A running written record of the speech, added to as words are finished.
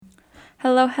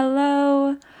Hello,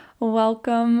 hello.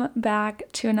 Welcome back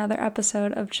to another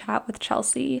episode of Chat with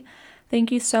Chelsea.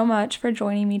 Thank you so much for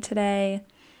joining me today.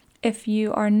 If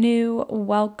you are new,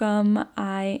 welcome.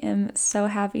 I am so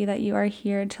happy that you are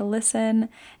here to listen.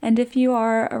 And if you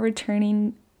are a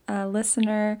returning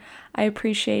listener, I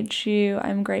appreciate you.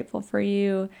 I'm grateful for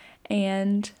you.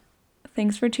 And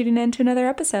thanks for tuning in to another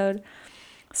episode.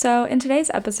 So, in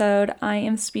today's episode, I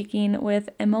am speaking with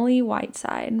Emily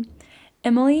Whiteside.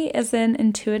 Emily is an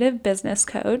intuitive business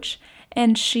coach,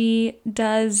 and she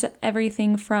does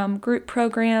everything from group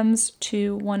programs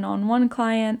to one-on-one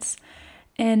clients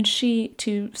and she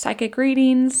to psychic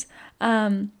readings.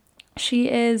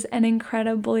 She is an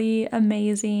incredibly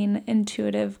amazing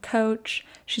intuitive coach.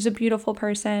 She's a beautiful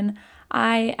person.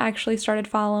 I actually started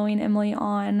following Emily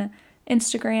on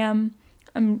Instagram.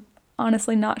 I'm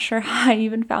honestly not sure how I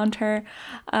even found her,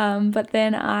 but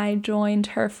then I joined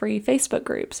her free Facebook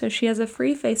group. So she has a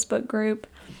free Facebook group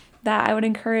that I would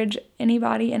encourage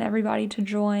anybody and everybody to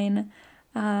join.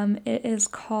 It is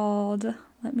called,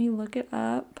 let me look it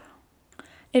up.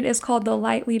 It is called the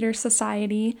Light Leader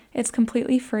Society. It's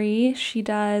completely free. She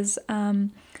does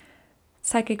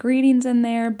psychic readings in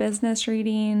there, business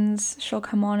readings. She'll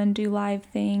come on and do live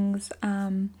things.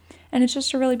 And it's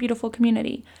just a really beautiful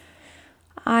community.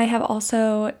 I have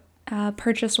also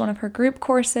purchased one of her group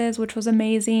courses, which was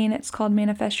amazing. It's called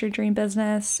Manifest Your Dream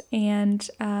Business. And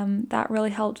that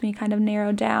really helped me kind of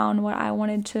narrow down what I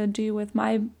wanted to do with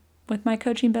my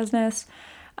coaching business.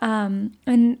 And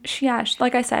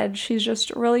like I said, she's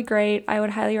just really great. I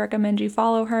would highly recommend you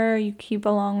follow her. You keep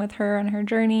along with her on her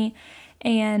journey.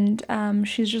 And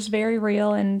she's just very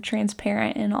real and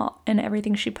transparent in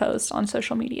everything she posts on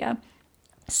social media.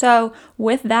 So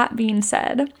with that being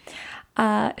said,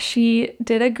 she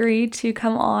did agree to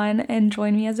come on and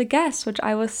join me as a guest, which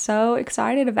I was so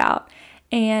excited about.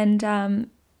 And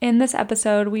in this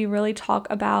episode, we really talk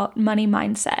about money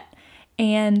mindset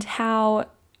and how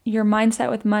your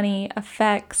mindset with money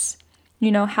affects,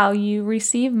 how you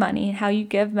receive money, how you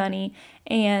give money,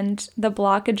 and the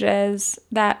blockages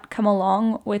that come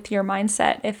along with your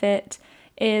mindset. If it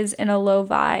is in a low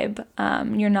vibe,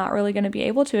 you're not really going to be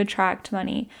able to attract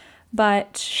money.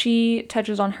 But she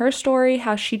touches on her story,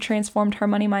 how she transformed her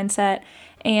money mindset,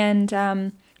 and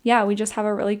we just have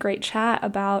a really great chat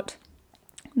about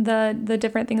the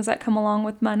different things that come along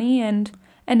with money, and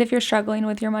if you're struggling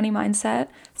with your money mindset,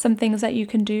 some things that you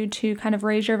can do to kind of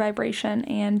raise your vibration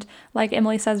and, like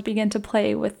Emily says, begin to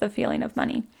play with the feeling of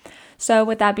money. So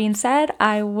with that being said,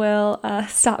 I will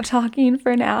stop talking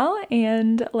for now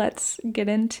and let's get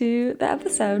into the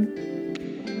episode.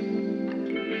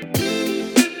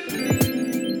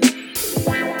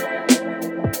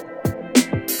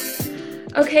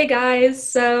 Okay, guys,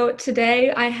 so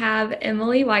today I have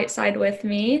Emily Whiteside with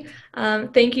me.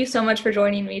 Thank you so much for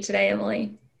joining me today,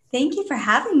 Emily. Thank you for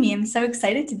having me. I'm so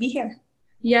excited to be here.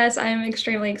 Yes, I am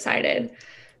extremely excited.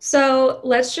 So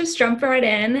let's just jump right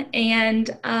in,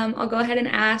 and I'll go ahead and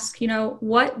ask,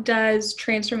 what does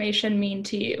transformation mean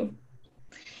to you?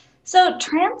 So,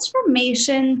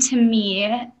 transformation to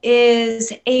me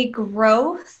is a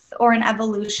growth or an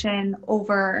evolution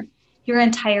over your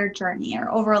entire journey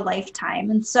or over a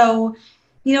lifetime. And so,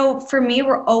 for me,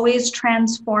 we're always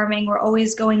transforming, we're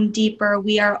always going deeper,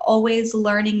 we are always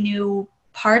learning new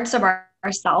parts of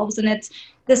ourselves. And it's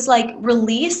this like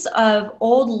release of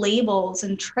old labels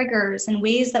and triggers and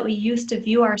ways that we used to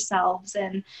view ourselves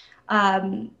and,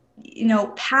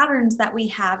 patterns that we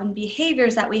have and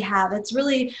behaviors that we have. It's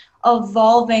really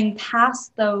evolving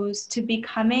past those to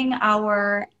becoming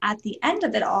at the end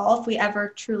of it all, if we ever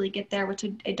truly get there, which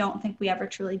I don't think we ever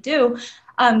truly do,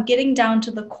 getting down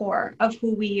to the core of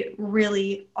who we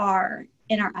really are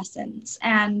in our essence.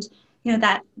 And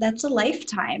that's a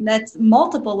lifetime, that's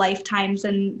multiple lifetimes,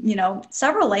 and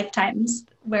several lifetimes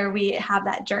where we have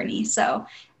that journey. So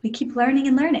we keep learning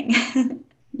and learning.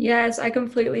 Yes, I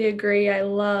completely agree. I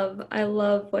love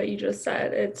what you just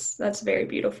said. That's very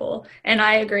beautiful. And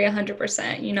I agree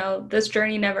 100%. This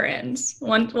journey never ends.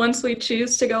 Once we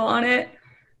choose to go on it,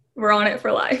 we're on it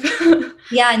for life.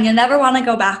 Yeah, and you'll never want to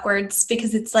go backwards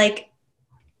because it's like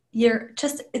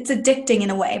it's addicting in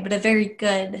a way, but a very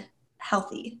good,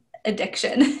 healthy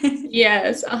addiction.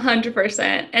 Yes,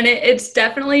 100%. And it's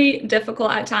definitely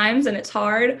difficult at times and it's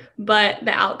hard, but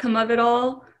the outcome of it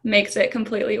all makes it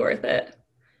completely worth it.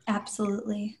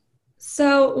 Absolutely.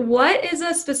 So, what is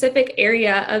a specific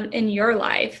area in your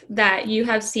life that you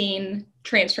have seen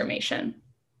transformation?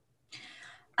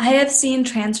 I have seen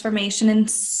transformation in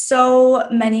so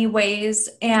many ways.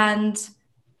 And,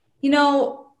 you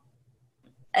know,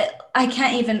 I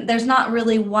can't even, there's not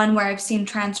really one where I've seen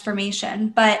transformation,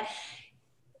 but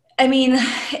I mean,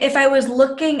 if I was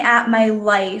looking at my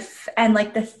life and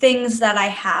like the things that I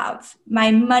have,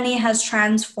 my money has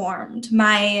transformed,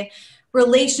 my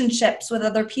relationships with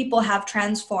other people have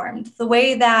transformed, the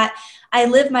way that I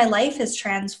live my life is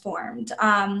transformed.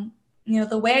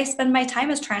 The way I spend my time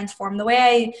is transformed, the way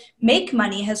I make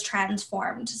money has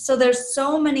transformed. So there's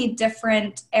so many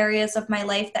different areas of my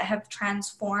life that have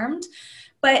transformed,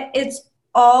 but it's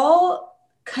all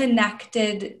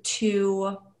connected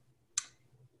to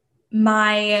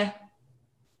my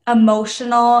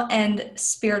emotional and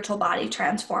spiritual body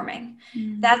transforming.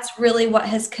 That's really what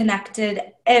has connected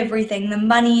everything, the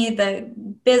money, the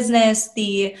business,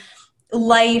 the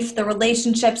life, the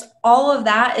relationships, all of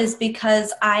that is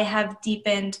because I have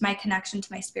deepened my connection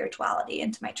to my spirituality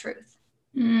and to my truth.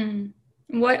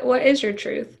 What is your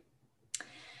truth?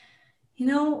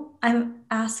 I'm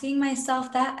asking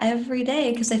myself that every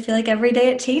day because I feel like every day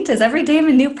it changes. Every day I'm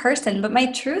a new person. But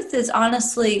my truth is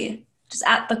honestly just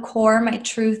at the core, my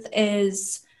truth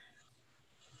is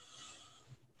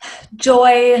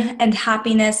joy and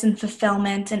happiness and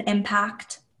fulfillment and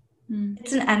impact.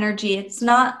 It's an energy. It's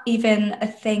not even a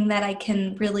thing that I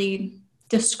can really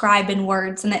describe in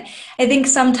words. And I think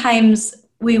sometimes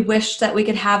we wish that we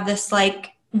could have this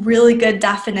like really good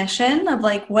definition of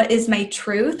like, what is my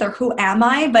truth or who am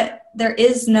I? But there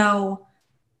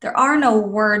are no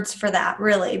words for that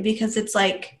really, because it's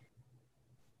like,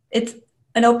 it's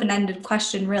an open-ended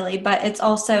question really, but it's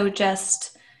also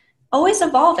just always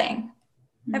evolving.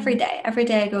 Every day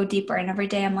I go deeper, and every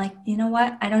day I'm like, you know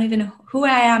what? I don't even know who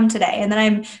I am today. And then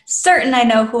I'm certain I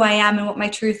know who I am and what my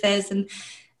truth is. And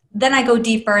then I go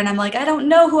deeper and I'm like, I don't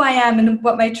know who I am and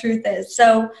what my truth is.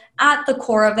 So at the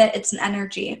core of it, it's an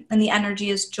energy, and the energy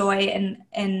is joy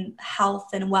and health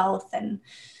and wealth and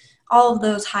all of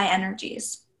those high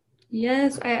energies.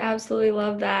 Yes, I absolutely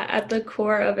love that. At the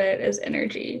core of it is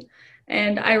energy.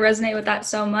 And I resonate with that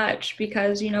so much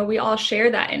because, we all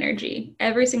share that energy.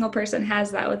 Every single person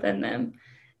has that within them.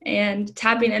 And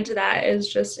tapping into that is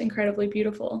just incredibly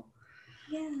beautiful.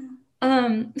 Yeah.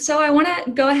 So I want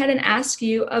to go ahead and ask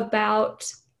you about,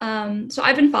 so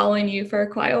I've been following you for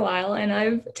quite a while, and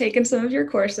I've taken some of your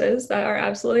courses that are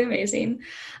absolutely amazing.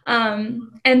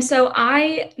 And so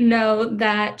I know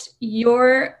that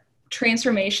your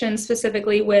transformation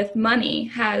specifically with money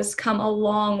has come a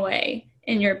long way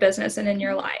in your business and in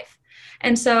your life.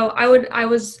 And so I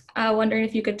was wondering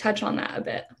if you could touch on that a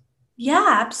bit.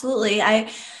 Yeah, absolutely.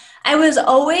 I was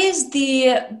always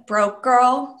the broke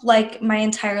girl like my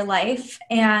entire life,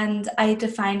 and I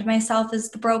defined myself as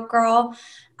the broke girl.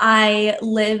 I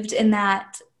lived in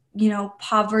that,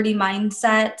 poverty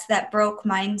mindset, that broke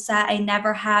mindset. I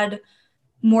never had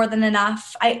more than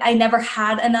enough. I never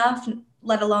had enough,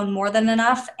 let alone more than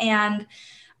enough. And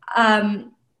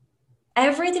um,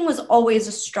 everything was always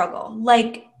a struggle.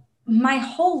 Like my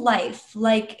whole life,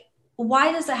 like,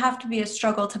 why does it have to be a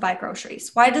struggle to buy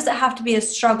groceries? Why does it have to be a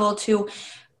struggle to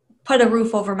put a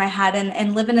roof over my head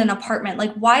and live in an apartment?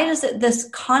 Like, why does this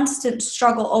constant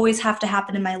struggle always have to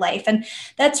happen in my life? And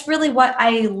that's really what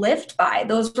I lived by.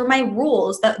 Those were my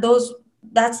rules.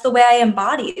 That's the way I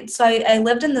embodied. So I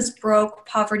lived in this broke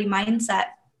poverty mindset.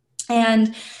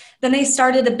 And then I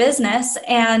started a business,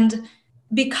 and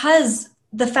because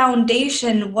the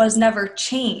foundation was never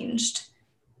changed,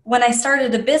 when I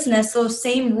started a business, those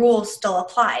same rules still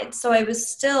applied. So I was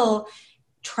still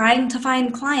trying to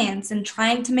find clients and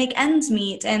trying to make ends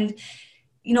meet, and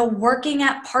working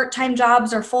at part-time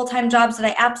jobs or full-time jobs that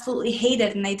I absolutely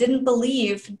hated, and I didn't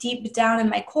believe deep down in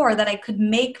my core that I could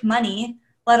make money,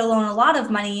 let alone a lot of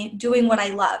money, doing what I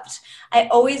loved. I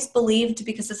always believed,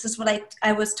 because this is what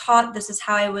I was taught, this is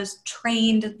how I was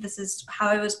trained, this is how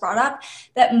I was brought up,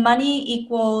 that money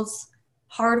equals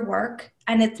hard work,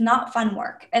 and it's not fun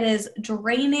work. It is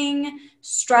draining,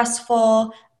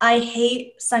 stressful. I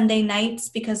hate Sunday nights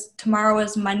because tomorrow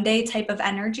is Monday type of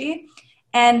energy.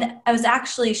 And I was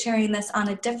actually sharing this on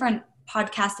a different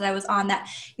podcast that I was on, that,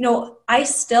 I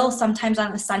still sometimes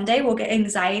on a Sunday will get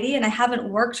anxiety, and I haven't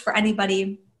worked for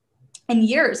anybody in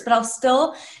years, but I'll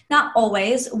still, not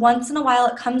always, once in a while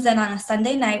it comes in on a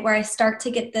Sunday night where I start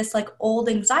to get this like old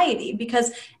anxiety,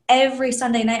 because every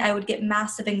Sunday night I would get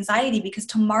massive anxiety because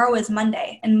tomorrow is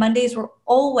Monday, and Mondays were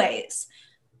always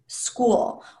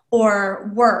school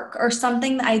or work or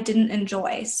something that I didn't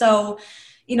enjoy. So,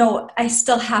 I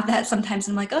still have that sometimes.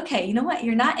 I'm like, okay, you know what?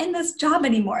 You're not in this job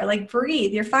anymore. Like,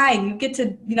 breathe. You're fine. You get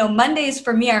to, Mondays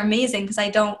for me are amazing because I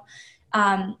don't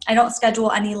schedule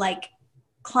any like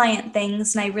client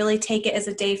things, and I really take it as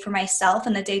a day for myself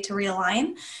and a day to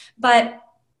realign. But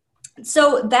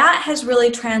So that has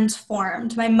really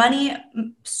transformed. My money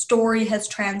story has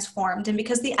transformed. And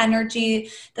because the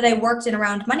energy that I worked in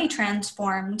around money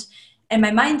transformed and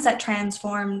my mindset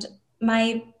transformed,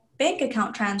 my bank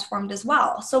account transformed as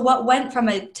well. So what went from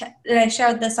and I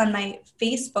shared this on my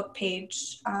Facebook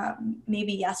page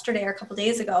maybe yesterday or a couple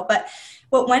days ago, but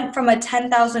what went from a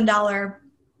 $10,000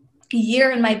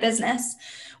 year in my business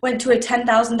went to a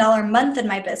 $10,000 month in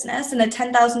my business, and a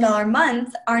 $10,000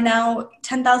 month are now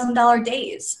 $10,000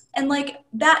 days. And like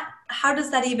that, how does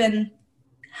that even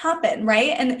happen?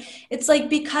 Right. And it's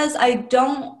like, because I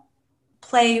don't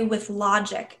play with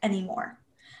logic anymore.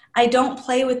 I don't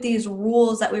play with these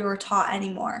rules that we were taught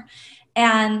anymore.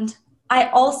 And I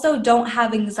also don't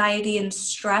have anxiety and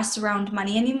stress around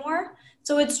money anymore.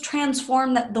 So it's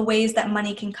transformed the ways that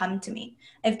money can come to me.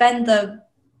 I've been the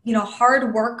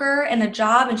hard worker in a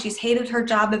job, and she's hated her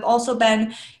job. I've also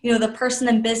been, the person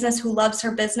in business who loves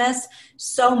her business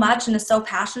so much and is so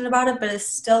passionate about it, but is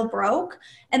still broke.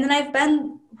 And then I've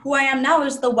been who I am now,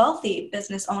 is the wealthy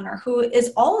business owner who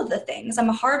is all of the things. I'm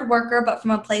a hard worker, but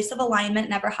from a place of alignment,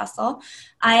 never hustle.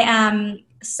 I am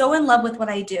so in love with what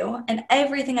I do, and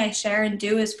everything I share and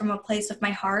do is from a place of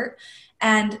my heart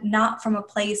and not from a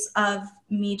place of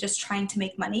me just trying to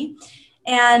make money.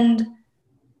 And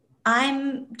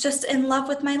I'm just in love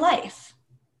with my life.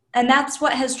 And that's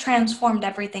what has transformed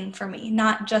everything for me,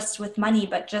 not just with money,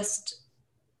 but just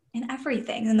in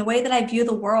everything, and the way that I view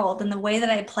the world and the way that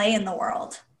I play in the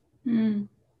world.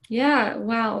 Yeah,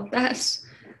 wow. That's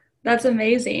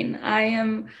amazing.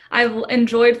 I've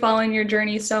enjoyed following your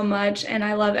journey so much, and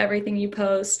I love everything you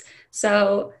post.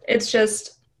 So it's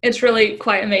really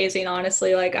quite amazing,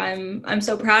 honestly. Like I'm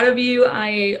so proud of you.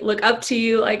 I look up to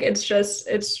you. Like it's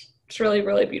really,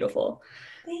 really beautiful.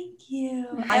 Thank you.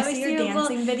 I see your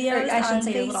dancing videos. I shouldn't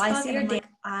say little. I see your dance.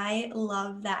 I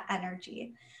love that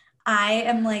energy. I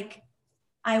am like,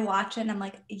 I watch it and I'm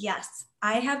like, yes,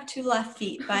 I have 2 left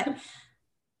feet, but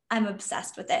I'm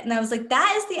obsessed with it. And I was like,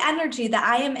 that is the energy that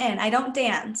I am in. I don't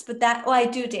dance, but I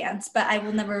do dance, but I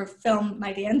will never film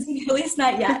my dancing, at least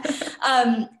not yet.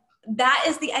 That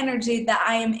is the energy that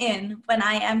I am in when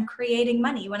I am creating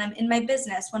money, when I'm in my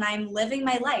business, when I'm living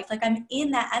my life. Like, I'm in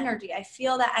that energy. I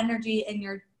feel that energy in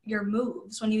your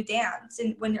moves when you dance,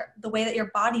 and when the way that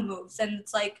your body moves. And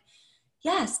it's like,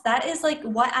 yes, that is like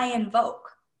what I invoke.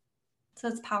 So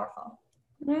it's powerful.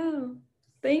 Wow.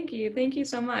 Thank you. Thank you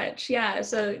so much. Yeah.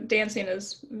 So dancing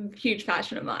is a huge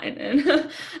passion of mine.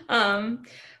 And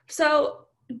so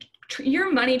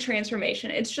your money transformation,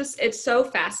 it's so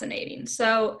fascinating.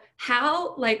 So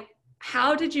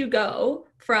how did you go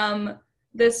from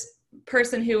this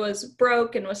person who was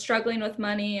broke and was struggling with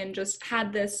money and just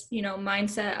had this,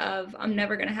 mindset of I'm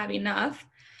never going to have enough?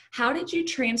 How did you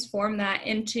transform that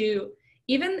into,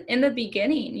 even in the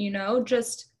beginning,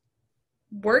 just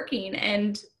working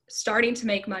and starting to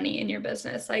make money in your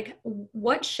business? Like,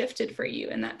 what shifted for you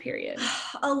in that period?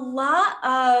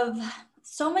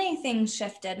 So many things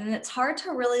shifted, and it's hard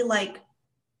to really like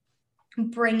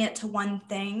bring it to one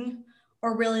thing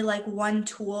or really like one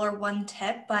tool or one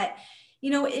tip, but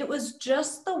it was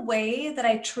just the way that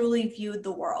I truly viewed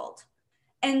the world.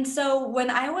 And so when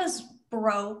I was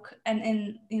broke and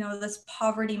in, this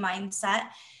poverty mindset,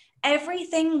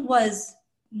 everything was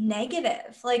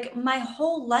negative. Like, my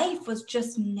whole life was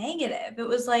just negative. It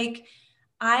was like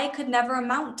I could never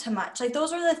amount to much. Like,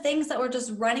 those were the things that were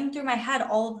just running through my head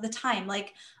all of the time.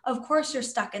 Like, of course you're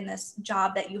stuck in this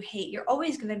job that you hate. You're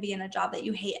always going to be in a job that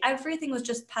you hate. Everything was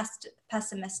just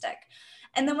pessimistic.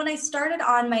 And then when I started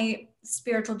on my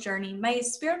spiritual journey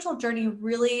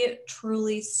really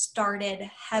truly started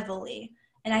heavily.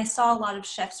 And I saw a lot of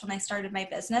shifts when I started my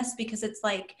business, because it's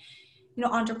like,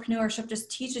 entrepreneurship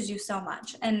just teaches you so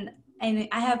much. And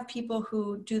I have people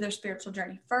who do their spiritual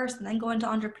journey first and then go into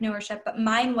entrepreneurship, but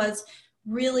mine was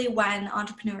really when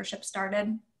entrepreneurship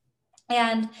started.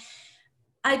 And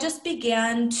I just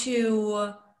began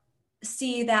to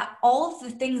see that all of the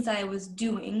things that I was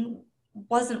doing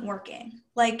wasn't working.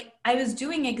 Like, I was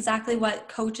doing exactly what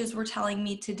coaches were telling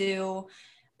me to do,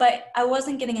 but I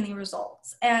wasn't getting any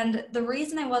results. And the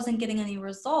reason I wasn't getting any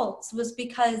results was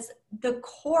because the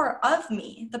core of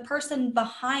me, the person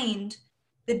behind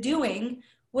the doing,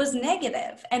 was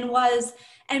negative, and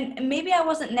maybe I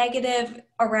wasn't negative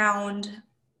around,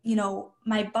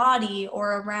 my body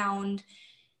or around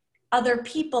other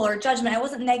people or judgment. I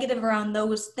wasn't negative around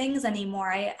those things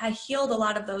anymore. I healed a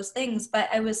lot of those things, but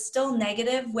I was still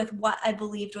negative with what I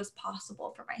believed was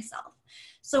possible for myself.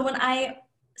 So when I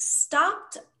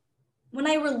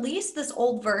released this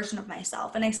old version of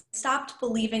myself and I stopped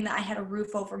believing that I had a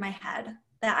roof over my head,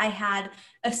 that I had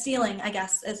a ceiling, I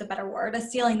guess is a better word, a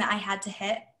ceiling that I had to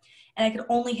hit, and I could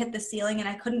only hit the ceiling and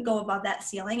I couldn't go above that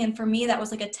ceiling. And for me, that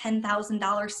was like a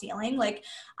 $10,000 ceiling. Like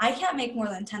I can't make more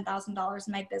than $10,000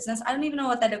 in my business. I don't even know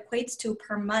what that equates to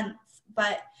per month,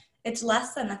 but it's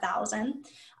less than 1,000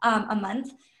 a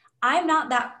month. I'm not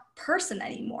that person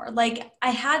anymore. Like I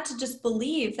had to just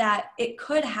believe that it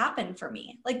could happen for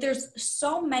me. Like there's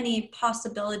so many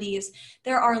possibilities.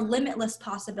 There are limitless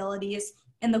possibilities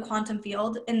in the quantum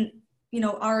field and, you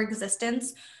know, our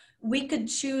existence. We could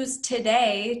choose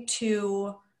today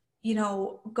to, you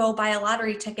know, go buy a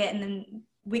lottery ticket and then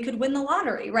we could win the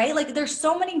lottery, right? Like there's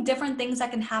so many different things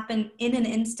that can happen in an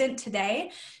instant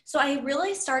today. So I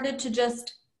really started to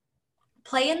just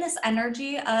play in this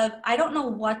energy of, I don't know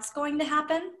what's going to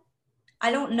happen.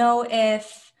 I don't know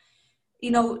if, you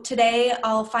know, today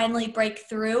I'll finally break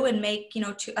through and make, you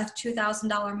know, a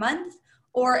 $2,000 month,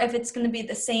 or if it's going to be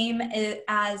the same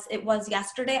as it was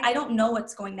yesterday. I don't know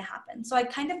what's going to happen. So I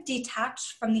kind of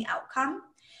detached from the outcome,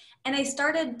 and I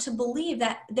started to believe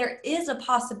that there is a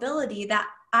possibility that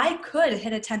I could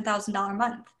hit a $10,000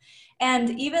 month.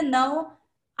 And even though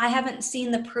I haven't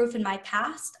seen the proof in my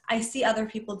past, I see other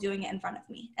people doing it in front of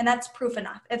me. And that's proof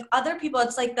enough. If other people,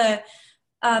 it's like the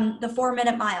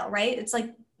 4-minute mile, right? It's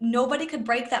like nobody could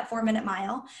break that 4-minute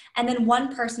mile. And then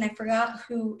one person, I forgot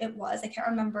who it was, I can't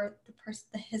remember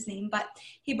his name, but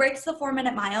he breaks the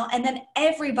 4-minute mile, and then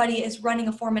everybody is running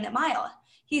a 4-minute mile.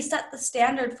 He set the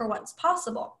standard for what's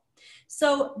possible.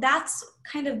 So that's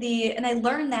kind of and I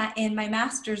learned that in my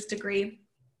master's degree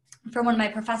from one of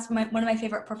my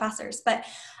favorite professors. But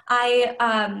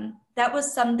that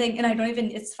was something, and I don't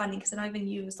even, it's funny because I don't even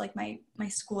use like my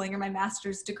schooling or my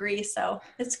master's degree. So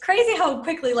it's crazy how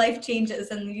quickly life changes,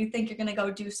 and you think you're going to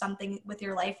go do something with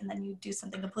your life and then you do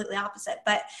something completely opposite.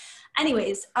 But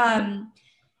anyways,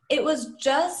 it was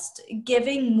just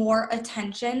giving more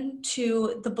attention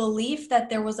to the belief that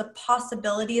there was a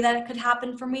possibility that it could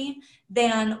happen for me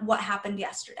than what happened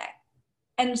yesterday.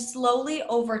 And slowly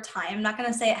over time, I'm not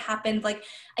going to say it happened, like,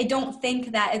 I don't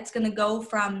think that it's going to go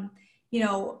from, you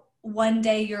know, one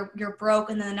day you're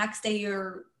broke and then the next day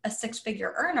you're a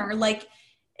 6-figure earner. Like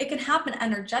it can happen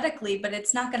energetically, but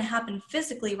it's not going to happen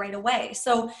physically right away.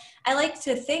 So I like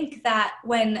to think that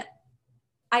when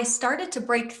I started to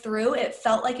break through, it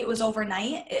felt like it was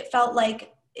overnight. It felt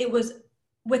like it was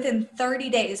within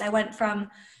 30 days. I went from,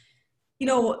 you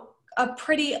know, a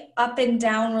pretty up and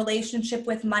down relationship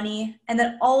with money. And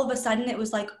then all of a sudden it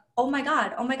was like, oh my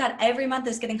God, every month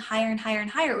is getting higher and higher and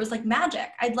higher. It was like magic.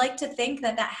 I'd like to think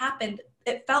that happened.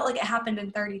 It felt like it happened in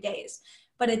 30 days,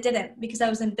 but it didn't, because I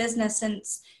was in business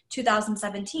since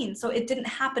 2017. So it didn't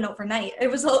happen overnight. It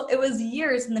was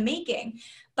years in the making,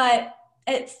 but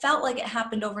it felt like it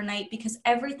happened overnight because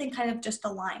everything kind of just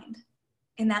aligned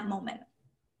in that moment.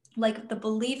 Like the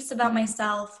beliefs about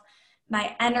myself,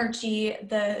 my energy,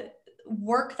 the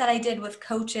work that I did with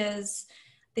coaches,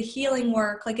 the healing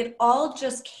work, like it all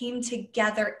just came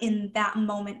together in that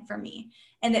moment for me.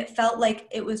 And it felt like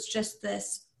it was just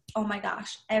this, oh my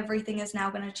gosh, everything is now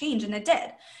going to change. And it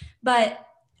did. But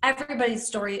everybody's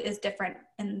story is different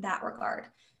in that regard.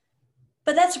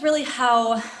 But that's really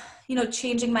how, you know,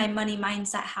 changing my money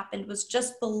mindset happened, was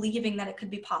just believing that it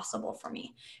could be possible for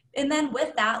me. And then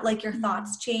with that, like your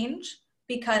thoughts change,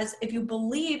 because if you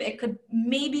believe it could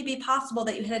maybe be possible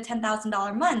that you hit a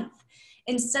 $10,000 month,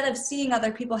 instead of seeing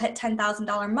other people hit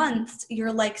 $10,000 months,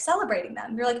 you're like celebrating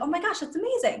them. You're like, oh my gosh, that's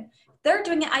amazing. They're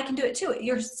doing it, I can do it too.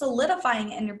 You're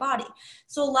solidifying it in your body.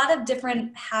 So a lot of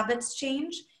different habits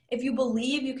change. If you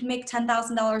believe you can make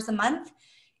 $10,000 a month,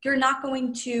 you're not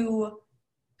going to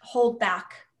hold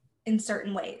back in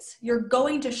certain ways. You're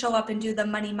going to show up and do the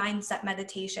money mindset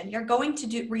meditation. You're going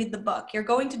to read the book. You're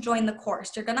going to join the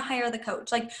course. You're going to hire the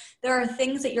coach. Like there are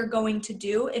things that you're going to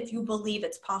do if you believe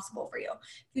it's possible for you.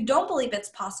 If you don't believe it's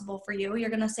possible for you,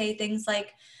 you're going to say things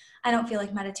like, I don't feel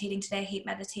like meditating today. I hate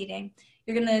meditating.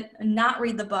 You're going to not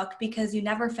read the book because you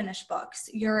never finish books.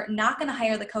 You're not going to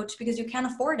hire the coach because you can't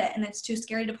afford it and it's too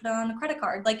scary to put it on a credit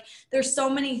card. Like there's so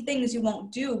many things you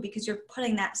won't do because you're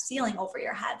putting that ceiling over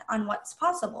your head on what's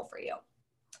possible for you.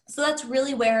 So that's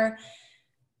really where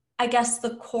I guess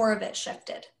the core of it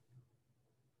shifted.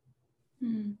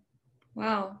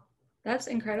 Wow, that's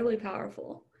incredibly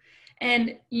powerful.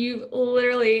 And you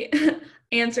literally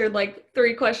answered like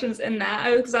 3 questions in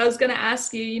that, because I was going to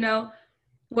ask you, you know,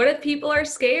 what if people are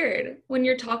scared when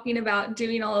you're talking about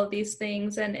doing all of these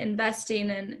things and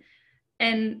investing,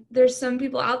 and there's some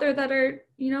people out there that are,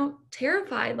 you know,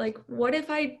 terrified. Like, what if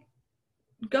I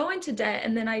go into debt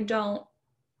and then I don't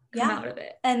come out of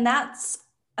it? And that's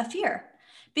a fear,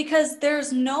 because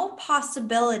there's no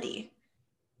possibility.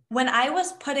 When I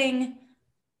was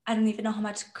I don't even know how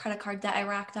much credit card debt I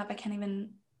racked up.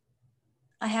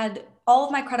 I had all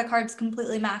of my credit cards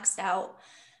completely maxed out.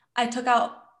 I took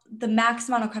out the max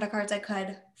amount of credit cards I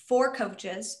could for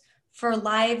coaches, for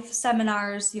live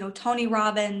seminars, Tony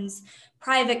Robbins,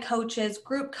 private coaches,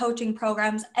 group coaching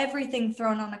programs, everything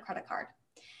thrown on a credit card.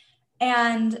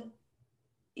 And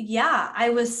yeah, I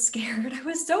was scared. I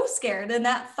was so scared. And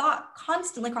that thought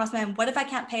constantly crossed my mind, what if I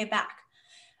can't pay it back?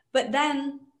 But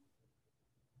then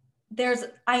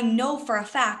I know for a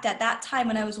fact at that time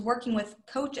when I was working with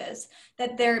coaches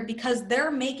that because they're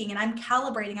making, and I'm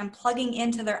calibrating, I'm plugging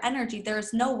into their energy,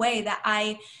 there's no way that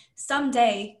I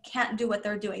someday can't do what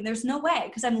they're doing. There's no way,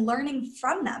 because I'm learning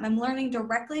from them. I'm learning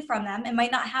directly from them. It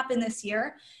might not happen this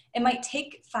year. It might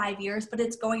take 5 years, but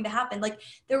it's going to happen. Like,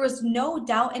 there was no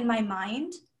doubt in my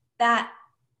mind that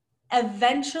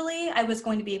eventually I was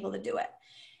going to be able to do it.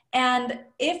 And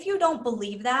if you don't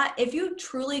believe that, if you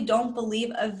truly don't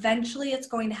believe eventually it's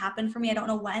going to happen for me, I don't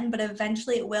know when, but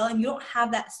eventually it will, and you don't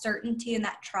have that certainty and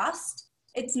that trust,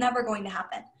 it's never going to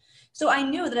happen. So I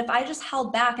knew that if I just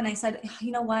held back and I said,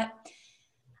 you know what,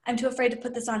 I'm too afraid to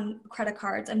put this on credit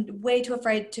cards. I'm way too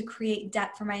afraid to create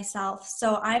debt for myself.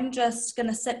 So I'm just going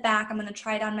to sit back. I'm going to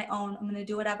try it on my own. I'm going to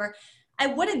do whatever. I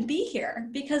wouldn't be here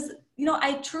because,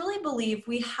 I truly believe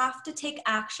we have to take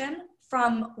action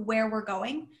from where we're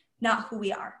going, not who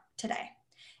we are today.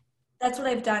 That's what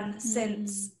I've done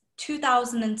since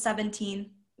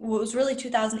 2017. Well, it was really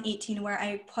 2018 where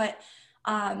I put,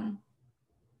 I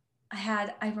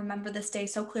remember this day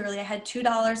so clearly. I had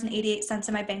 $2.88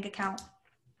 in my bank account.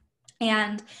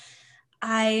 And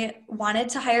I wanted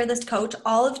to hire this coach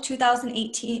all of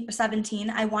 2017.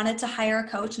 I wanted to hire a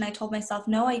coach, and I told myself,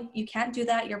 no, you can't do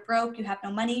that. You're broke. You have no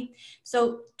money.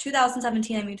 So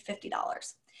 2017, I made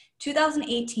 $50.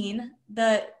 2018,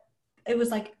 it was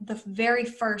like the very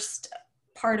first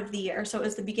part of the year. So it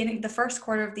was the first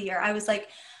quarter of the year. I was like,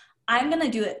 I'm going to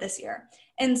do it this year.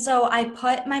 And so I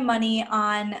put my money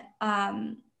on,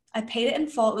 I paid it in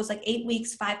full. It was like 8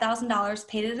 weeks, $5,000,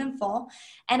 paid it in full.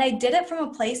 And I did it from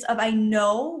a place of, I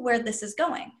know where this is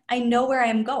going. I know where I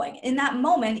am going. In that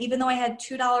moment, even though I had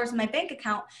 $2 in my bank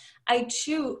account, I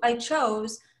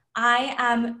chose, I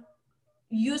am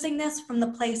using this from the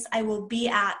place I will be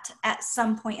at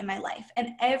some point in my life.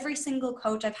 And every single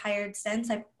coach I've hired since,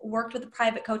 I've worked with a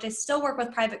private coach. I still work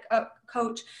with private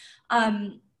coach.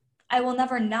 I will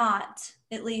never not,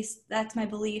 at least that's my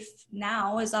belief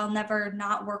now, is I'll never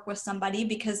not work with somebody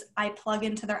because I plug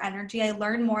into their energy. I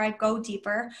learn more, I go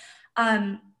deeper.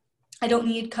 I don't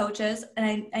need coaches,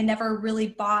 and I never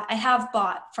really I have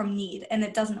bought from need, and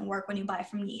it doesn't work when you buy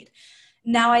from need.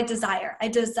 Now I desire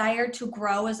to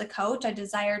grow as a coach. I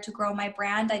desire to grow my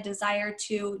brand. I desire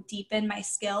to deepen my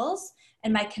skills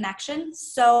and my connection.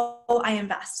 So I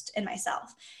invest in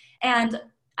myself. And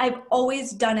I've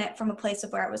always done it from a place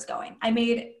of where I was going. I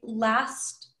made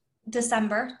last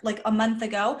December, like a month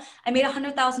ago, I made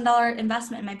 $100,000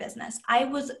 investment in my business. I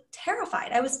was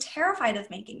terrified. I was terrified of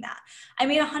making that. I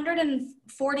made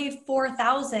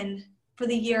 $144,000 for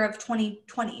the year of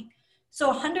 2020.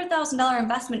 So $100,000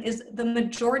 investment is the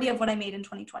majority of what I made in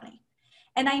 2020.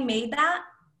 And I made that,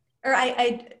 or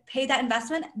I paid that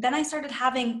investment. Then I started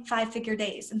having 5-figure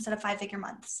days instead of 5-figure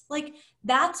months. Like,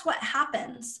 that's what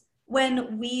happens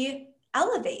when we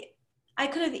elevate. I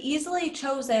could have easily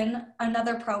chosen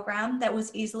another program that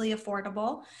was easily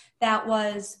affordable, that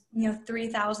was,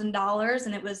 $3,000,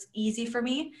 and it was easy for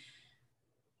me.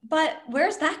 But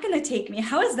where's that going to take me?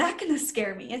 How is that going to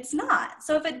scare me? It's not.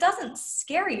 So if it doesn't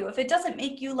scare you, if it doesn't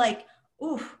make you like,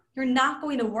 ooh, you're not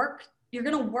going to work, you're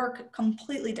going to work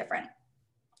completely different.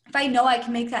 If I know I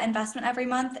can make that investment every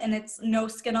month and it's no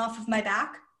skin off of my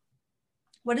back,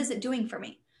 what is it doing for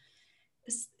me?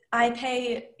 I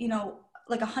pay,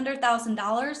 like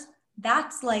 $100,000.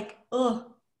 That's like,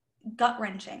 gut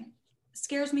wrenching.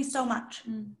 Scares me so much.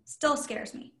 Still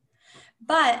scares me.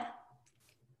 But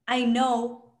I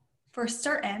know for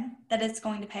certain that it's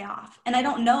going to pay off. And I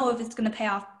don't know if it's going to pay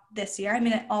off this year. I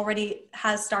mean, it already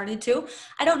has started to.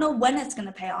 I don't know when it's going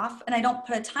to pay off, and I don't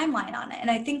put a timeline on it.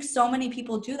 And I think so many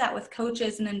people do that with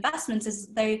coaches and investments, is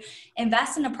they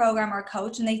invest in a program or a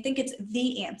coach and they think it's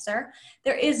the answer.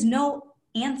 There is no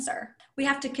answer. We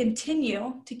have to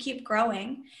continue to keep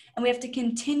growing, and we have to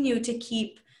continue to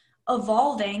keep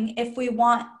evolving if we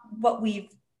want what we've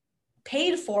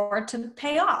paid for to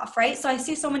pay off, right? So I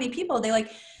see so many people, they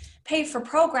like pay for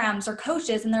programs or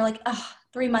coaches, and they're like,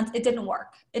 3 months, it didn't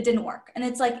work. It didn't work. And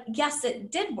it's like, yes,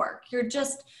 it did work.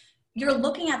 You're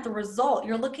looking at the result.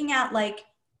 You're looking at like,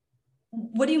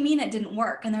 what do you mean it didn't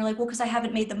work? And they're like, well, because I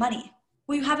haven't made the money.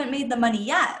 Well, you haven't made the money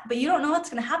yet, but you don't know what's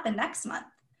going to happen next month.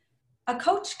 A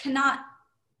coach cannot,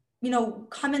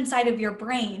 come inside of your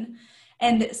brain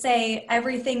and say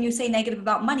everything you say negative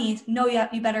about money, no,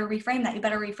 you better reframe that. You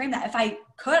better reframe that. If I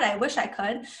could, I wish I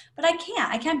could, but I can't.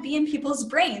 I can't be in people's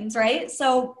brains, right?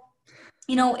 So,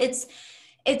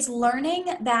 it's learning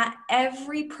that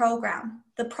every program,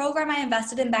 the program I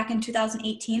invested in back in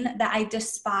 2018 that I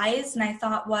despised and I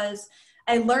thought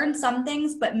I learned some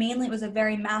things, but mainly it was a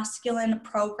very masculine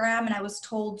program. And I was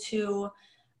told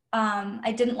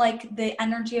I didn't like the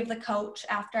energy of the coach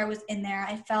after I was in there.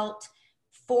 I felt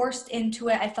forced into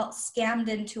it. I felt scammed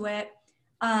into it.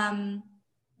 I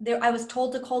was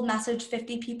told to cold message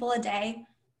 50 people a day.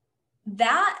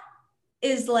 That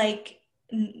is like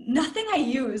nothing I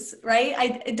use, right?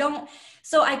 I don't,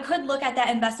 so I could look at that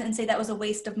investment and say that was a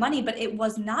waste of money, but it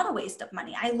was not a waste of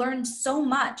money. I learned so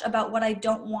much about what I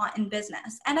don't want in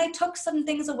business. And I took some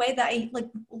things away that like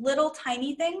little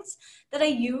tiny things that I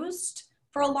used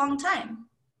for a long time.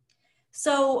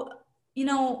 So,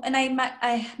 and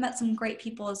I met some great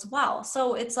people as well.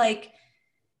 So it's like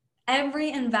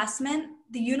every investment,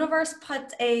 the universe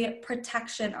puts a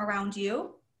protection around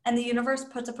you and the universe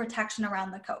puts a protection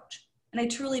around the coach. And I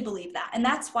truly believe that. And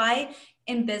that's why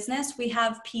in business, we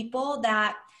have people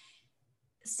that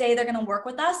say they're going to work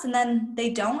with us and then they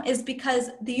don't, is because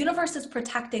the universe is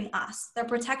protecting us. They're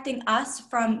protecting us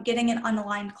from getting an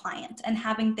unaligned client and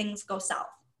having things go south.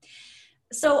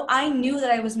 So I knew that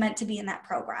I was meant to be in that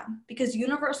program because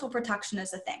universal protection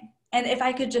is a thing. And if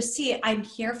I could just see it, I'm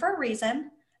here for a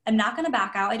reason. I'm not going to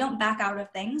back out. I don't back out of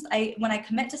things. When I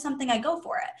commit to something, I go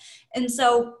for it. And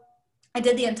so I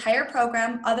did the entire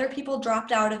program. Other people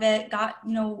dropped out of it, got,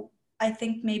 I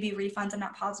think maybe refunds, I'm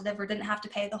not positive, or didn't have to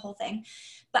pay the whole thing.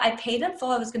 But I paid in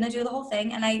full. I was going to do the whole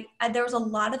thing. And there was a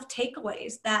lot of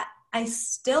takeaways that I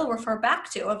still refer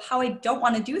back to of how I don't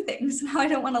want to do things and how I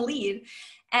don't want to lead.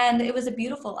 And it was a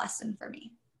beautiful lesson for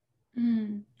me.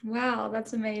 Wow,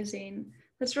 that's amazing.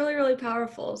 That's really, really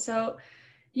powerful. So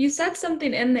you said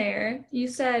something in there. You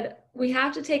said we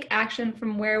have to take action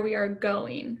from where we are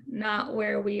going, not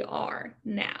where we are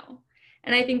now.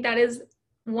 And I think that is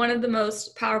one of the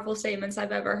most powerful statements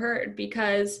I've ever heard,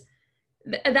 because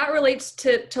that relates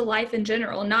to life in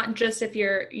general, not just if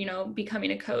you're,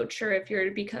 becoming a coach or if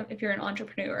you're an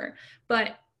entrepreneur,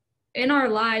 but in our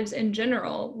lives in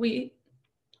general, we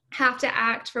have to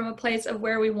act from a place of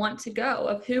where we want to go,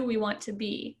 of who we want to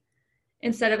be,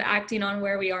 instead of acting on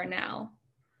where we are now.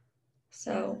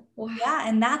 So, wow. Yeah,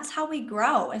 and that's how we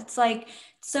grow. It's like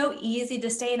so easy to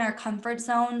stay in our comfort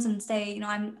zones and say,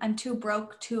 I'm too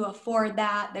broke to afford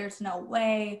that. There's no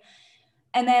way.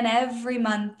 And then every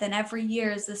month and every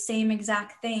year is the same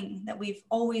exact thing that we've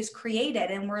always created.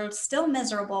 And we're still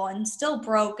miserable and still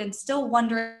broke and still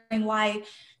wondering why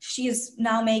she's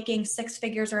now making 6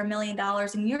 figures or $1 million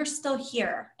and you're still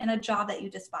here in a job that you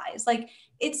despise. Like,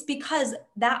 it's because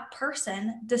that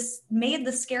person just made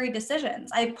the scary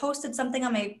decisions. I posted something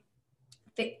on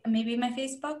maybe my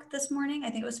Facebook this morning.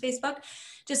 I think it was Facebook,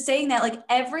 just saying that like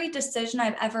every decision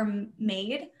I've ever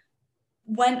made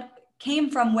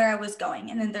came from where I was going.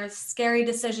 And then there's scary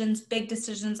decisions, big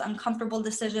decisions, uncomfortable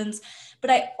decisions. But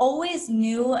I always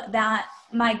knew that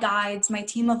my guides, my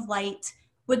team of light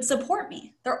would support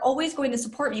me. They're always going to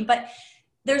support me, but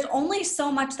there's only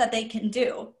so much that they can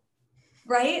do,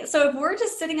 right? So if we're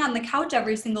just sitting on the couch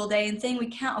every single day and saying we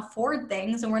can't afford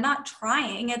things and we're not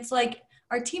trying, it's like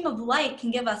our team of light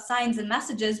can give us signs and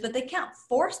messages, but they can't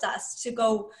force us to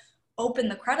go open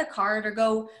the credit card or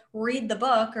go read the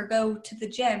book or go to the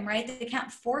gym, right? They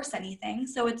can't force anything.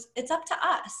 So it's up to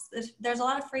us. There's a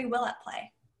lot of free will at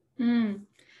play.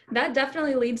 That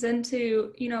definitely leads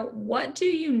into, what do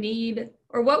you need,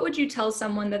 or what would you tell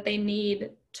someone that they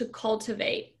need to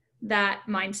cultivate that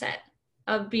mindset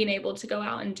of being able to go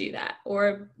out and do that,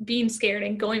 or being scared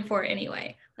and going for it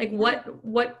anyway? Like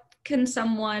what can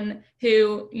someone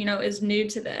who, is new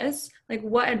to this, like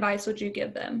what advice would you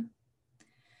give them?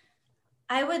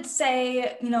 I would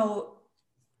say,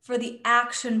 for the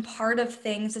action part of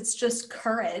things, it's just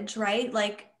courage, right?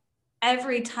 Like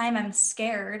every time I'm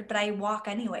scared, but I walk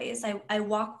anyways. I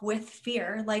walk with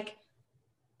fear. Like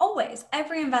always,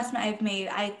 every investment I've made,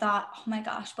 I thought, oh my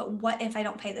gosh, but what if I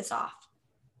don't pay this off?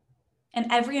 And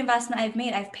every investment I've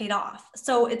made, I've paid off.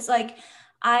 So it's like,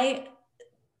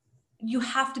 you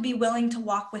have to be willing to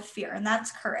walk with fear, and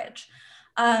that's courage.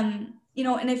 And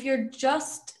if you're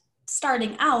just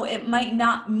starting out, it might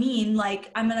not mean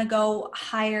like I'm going to go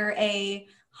hire a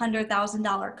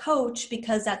 $100,000 coach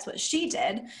because that's what she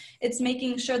did. It's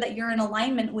making sure that you're in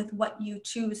alignment with what you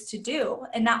choose to do,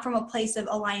 and not from a place of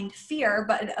aligned fear,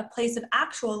 but a place of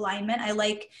actual alignment. I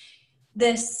like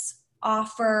this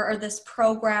offer or this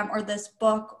program or this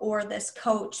book or this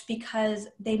coach because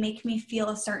they make me feel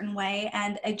a certain way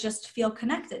and I just feel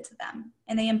connected to them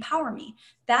and they empower me.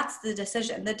 That's the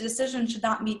decision. The decision should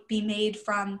not be made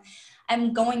from,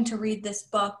 I'm going to read this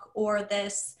book or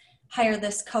hire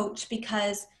this coach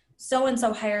because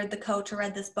so-and-so hired the coach or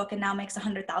read this book and now makes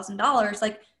 $100,000.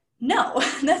 Like, no,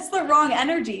 that's the wrong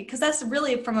energy because that's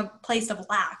really from a place of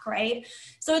lack, right?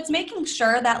 So it's making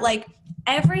sure that like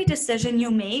every decision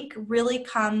you make really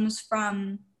comes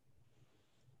from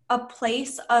a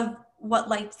place of what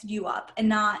lights you up and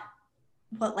not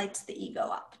what lights the ego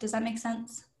up. Does that make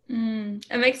sense?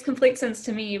 It makes complete sense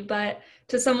to me, but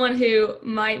to someone who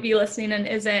might be listening and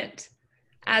isn't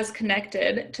as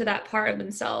connected to that part of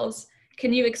themselves,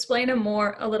 can you explain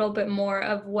a little bit more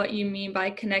of what you mean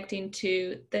by connecting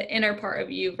to the inner part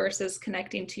of you versus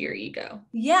connecting to your ego?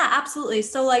 Yeah, absolutely.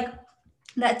 So like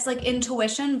that's like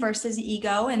intuition versus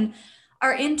ego. And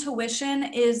our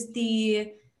intuition is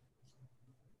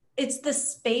it's the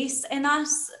space in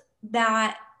us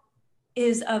that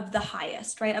is of the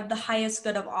highest, right? Of the highest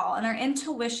good of all. And our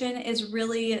intuition is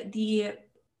really the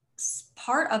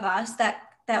part of us that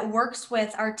works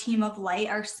with our team of light,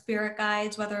 our spirit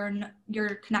guides, whether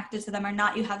you're connected to them or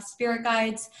not, you have spirit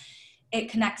guides. It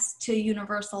connects to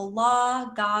universal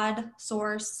law, God,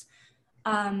 source.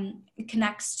 It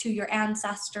connects to your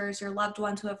ancestors, your loved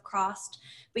ones who have crossed.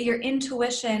 But your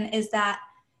intuition is that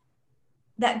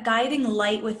guiding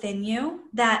light within you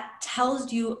that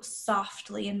tells you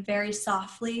softly and very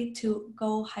softly to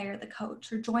go hire the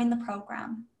coach or join the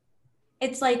program.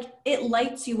 It's like it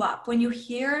lights you up when you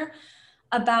hear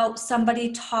about somebody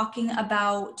talking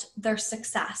about their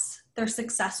success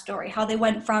story, how they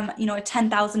went from, a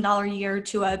 $10,000 year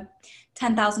to a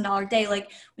 $10,000 day. Like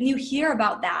when you hear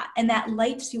about that and that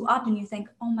lights you up and you think,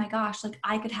 oh my gosh, like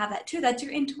I could have that too. That's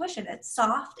your intuition. It's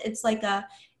soft. It's like a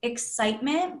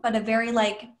excitement, but a very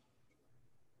like,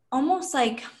 almost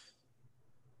like,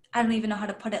 I don't even know how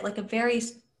to put it, like a very,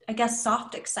 I guess,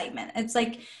 soft excitement. It's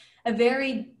like a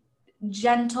very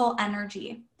gentle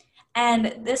energy.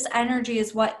 And this energy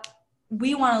is what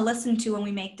we want to listen to when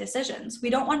we make decisions. We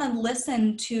don't want to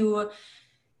listen to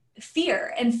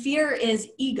fear. And fear is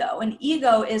ego. And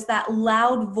ego is that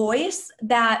loud voice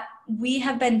that we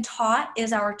have been taught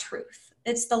is our truth.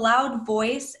 It's the loud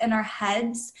voice in our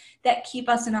heads that keep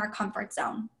us in our comfort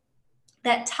zone,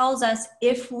 that tells us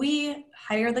if we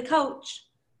hire the coach,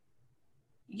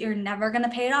 you're never going to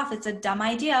pay it off. It's a dumb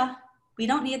idea. We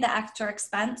don't need the extra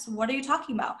expense. What are you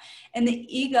talking about? And the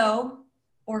ego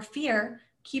or fear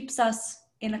keeps us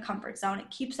in a comfort zone.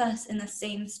 It keeps us in the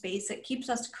same space. It keeps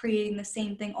us creating the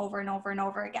same thing over and over and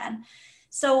over again.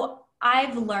 So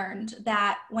I've learned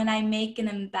that when I make an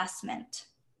investment,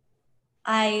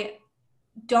 I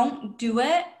don't do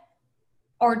it,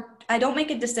 or I don't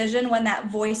make a decision when that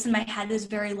voice in my head is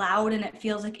very loud and it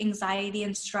feels like anxiety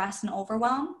and stress and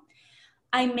overwhelm.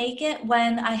 I make it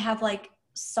when I have like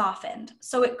softened.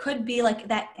 So it could be like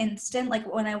that instant,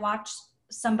 like when I watch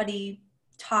somebody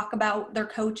talk about their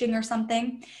coaching or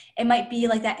something, it might be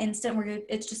like that instant where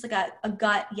it's just like a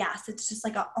gut yes. It's just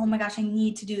like oh my gosh, I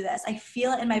need to do this. I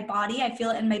feel it in my body. I feel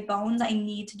it in my bones. I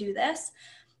need to do this.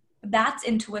 That's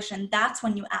intuition. That's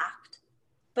when you act.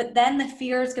 But then the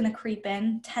fear is going to creep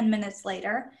in 10 minutes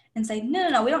later and say,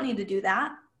 no, we don't need to do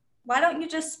that. Why don't you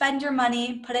just spend your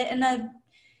money, put it in a,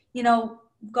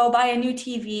 go buy a new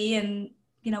TV and,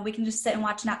 we can just sit and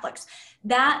watch Netflix.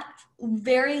 That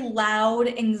very loud,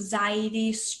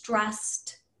 anxiety,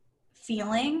 stressed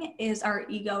feeling is our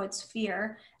ego. It's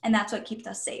fear. And that's what keeps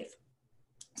us safe.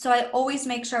 So I always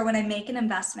make sure when I make an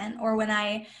investment or when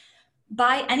I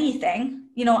buy anything,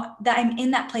 that I'm in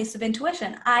that place of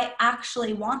intuition. I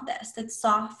actually want this. It's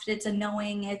soft. It's a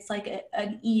knowing. It's like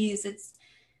an ease. It's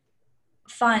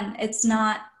fun. It's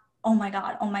not, oh my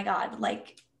God.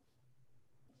 Like,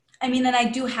 and I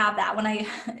do have that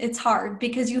it's hard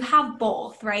because you have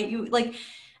both, right?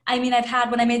 I've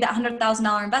had, when I made that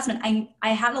 $100,000 investment, I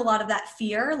had a lot of that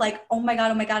fear, like, oh my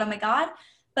God.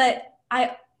 But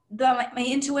my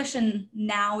intuition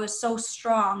now is so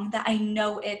strong that I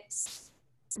know it's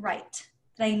right,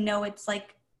 that I know it's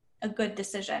like a good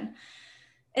decision.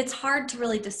 It's hard to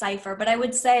really decipher, but I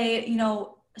would say,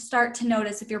 start to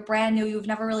notice if you're brand new, you've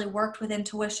never really worked with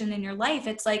intuition in your life.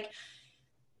 It's like,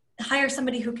 hire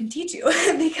somebody who can teach you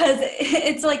because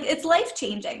it's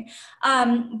life-changing.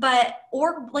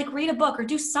 Or like read a book or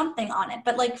do something on it.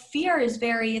 But like fear is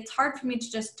it's hard for me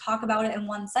to just talk about it in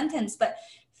one sentence, but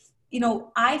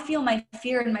I feel my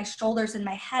fear in my shoulders and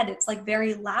my head. It's like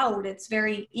very loud. It's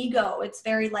very ego. It's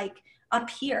very like up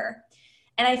here.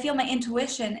 And I feel my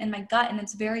intuition in my gut and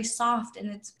it's very soft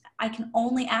and I can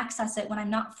only access it when I'm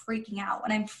not freaking out.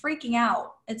 When I'm freaking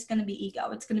out, it's going to be ego.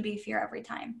 It's going to be fear every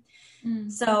time.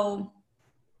 So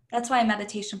that's why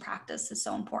meditation practice is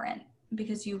so important,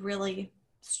 because you really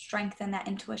strengthen that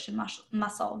intuition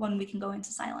muscle when we can go into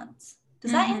silence.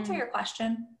 Does that answer your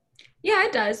question? Yeah,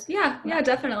 it does. Yeah,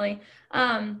 definitely.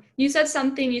 You said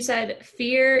something, you said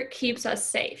fear keeps us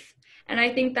safe. And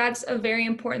I think that's a very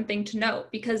important thing to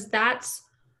note, because that's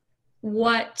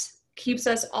what keeps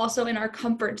us also in our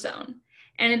comfort zone.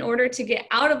 And in order to get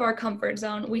out of our comfort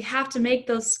zone, we have to make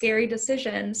those scary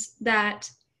decisions that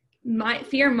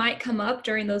fear might come up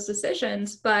during those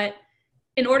decisions. But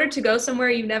in order to go somewhere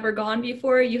you've never gone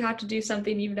before, you have to do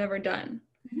something you've never done.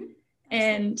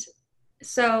 And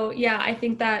so, yeah, I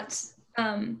think that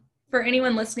for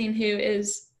anyone listening who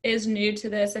is new to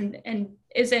this and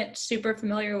isn't super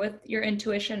familiar with your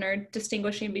intuition or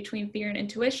distinguishing between fear and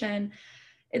intuition,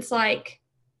 it's like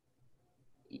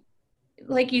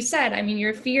you said, I mean,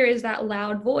 your fear is that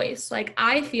loud voice. Like,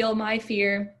 I feel my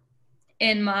fear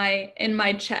in my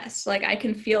chest. Like, I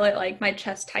can feel it, like my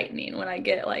chest tightening when I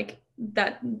get like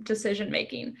that decision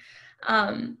making.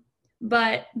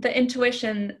 But the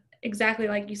intuition, exactly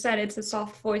like you said, it's a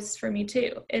soft voice for me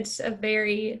too. It's a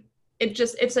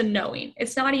knowing.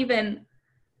 It's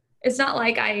not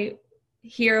like I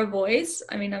hear a voice.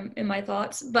 I mean, I'm in my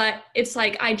thoughts, but it's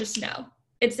like, I just know.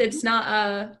 It's not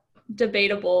a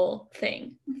debatable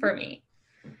thing for me.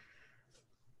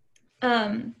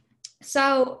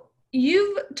 So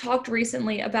you've talked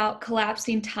recently about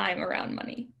collapsing time around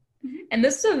money. And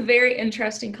this is a very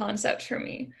interesting concept for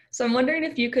me. So I'm wondering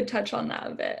if you could touch on that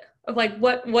a bit, of like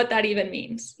what that even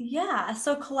means. Yeah.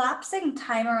 So collapsing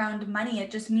time around money, it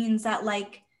just means that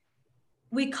like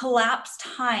we collapse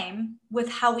time with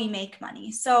how we make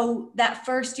money. So that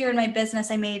first year in my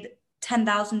business, I made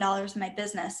 $10,000 in my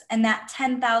business, and that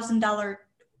 $10,000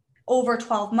 over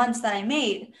 12 months that I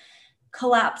made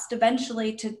collapsed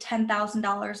eventually to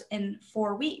 $10,000 in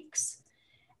 4 weeks.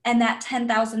 And that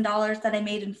 $10,000 that I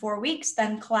made in 4 weeks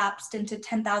then collapsed into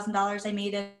 $10,000 I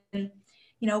made in,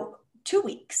 2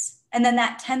 weeks. And then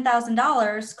that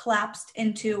 $10,000 collapsed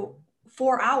into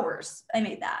 4 hours. I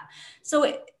made that.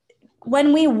 So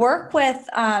when we work with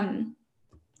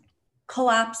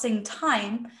collapsing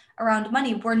time around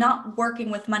money, we're not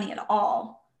working with money at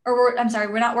all. We're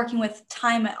not working with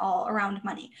time at all around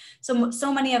money.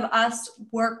 So many of us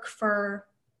work for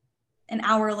an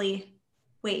hourly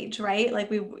wage, right?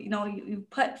 Like you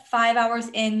put 5 hours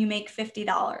in, you make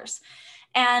 $50.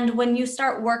 And when you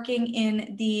start working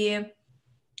in the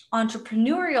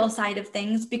entrepreneurial side of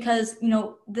things, because,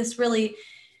 this really,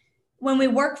 when we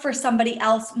work for somebody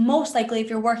else, most likely if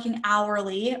you're working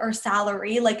hourly or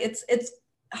salary, like it's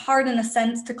hard in a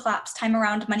sense to collapse time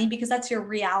around money because that's your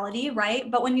reality, right?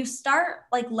 But when you start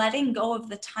like letting go of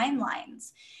the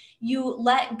timelines, you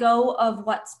let go of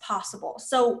what's possible.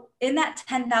 So in that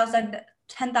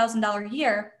 $10,000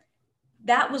 year,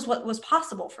 that was what was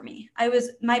possible for me.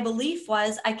 My belief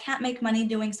was I can't make money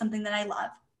doing something that I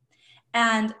love.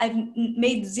 And I've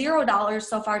made $0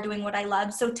 so far doing what I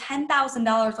love. So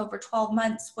 $10,000 over 12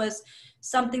 months was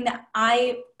something that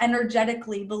I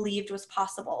energetically believed was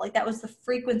possible. Like that was the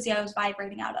frequency I was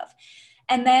vibrating out of.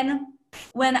 And then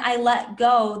when I let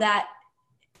go that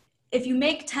if you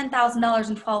make $10,000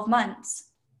 in 12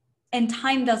 months and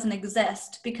time doesn't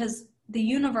exist because the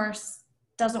universe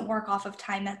doesn't work off of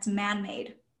time, that's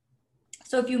man-made.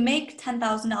 So if you make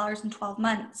 $10,000 in 12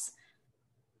 months,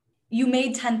 you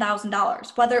made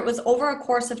 $10,000, whether it was over a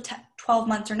course of 12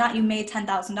 months or not, you made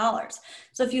 $10,000.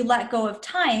 So if you let go of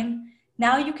time,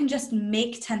 now you can just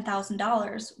make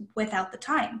 $10,000 without the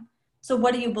time. So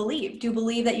what do you believe? Do you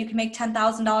believe that you can make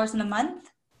 $10,000 in a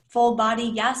month? Full body,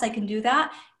 yes, I can do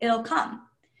that. It'll come.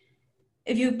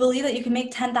 If you believe that you can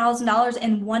make $10,000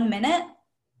 in 1 minute,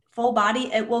 full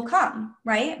body, it will come,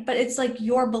 right? But it's like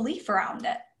your belief around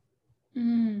it.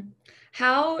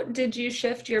 How did you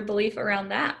shift your belief around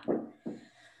that?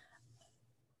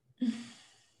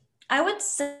 I would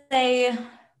say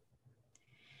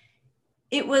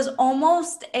it was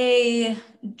almost a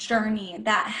journey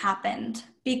that happened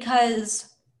because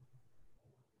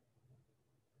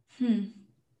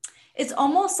it's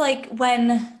almost like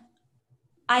when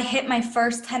I hit my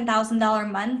first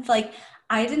 $10,000 month, like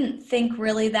I didn't think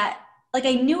really that, like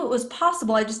I knew it was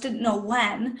possible, I just didn't know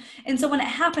when. And so when it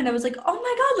happened, I was like, oh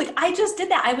my God, like I just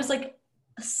did that. I was like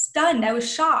stunned, I was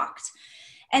shocked.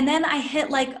 And then I hit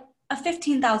like a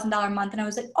 $15,000 month and I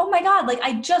was like, oh my God, like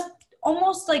I just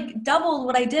almost like doubled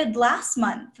what I did last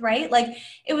month, right? Like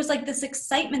it was like this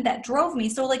excitement that drove me.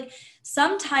 So like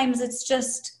sometimes it's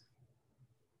just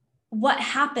what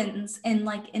happens in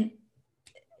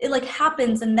it like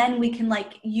happens and then we can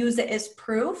like use it as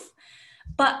proof.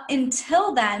 But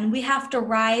until then, we have to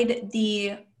ride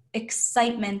the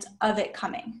excitement of it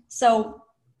coming. So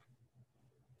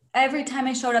every time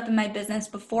I showed up in my business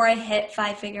before I hit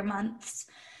 5-figure months,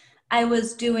 I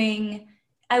was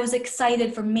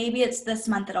excited for maybe it's this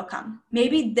month it'll come.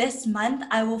 Maybe this month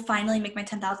I will finally make my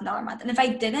 $10,000 month. And if I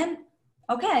didn't,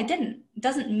 okay, I didn't. It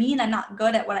doesn't mean I'm not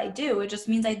good at what I do. It just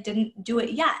means I didn't do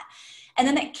it yet. And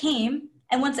then it came.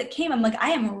 And once it came, I'm like,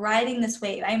 I am riding this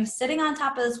wave. I am sitting on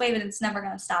top of this wave and it's never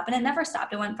going to stop. And it never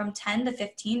stopped. It went from 10 to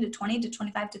 15 to 20 to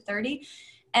 25 to 30.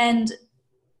 And,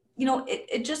 you know,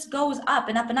 it just goes up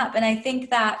and up and up. And I think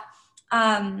that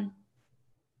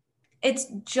it's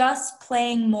just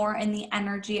playing more in the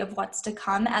energy of what's to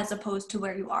come as opposed to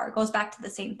where you are. It goes back to the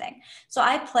same thing. So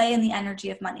I play in the energy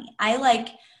of money.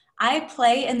 I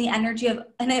play in the energy of,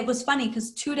 and it was funny because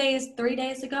 3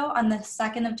 days ago on the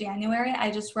 2nd of January,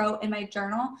 I just wrote in my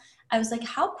journal, I was like,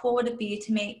 how cool would it be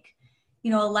to make,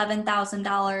 you know,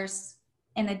 $11,000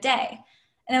 in a day?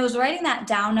 And I was writing that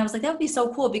down and I was like, that would be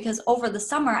so cool because over the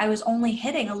summer, I was only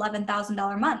hitting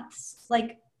 $11,000 months.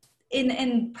 Like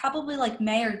in probably like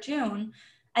May or June,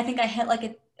 I think I hit like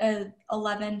a $10,000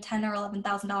 or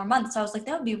 $11,000 month. So I was like,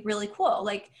 that would be really cool.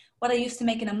 Like what I used to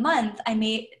make in a month, I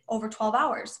made over 12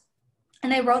 hours.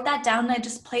 And I wrote that down and I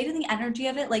just played in the energy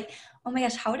of it. Like, oh my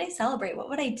gosh, how would I celebrate? What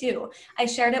would I do? I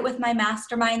shared it with my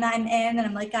mastermind that I'm in. And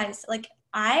I'm like, guys, like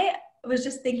I was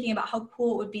just thinking about how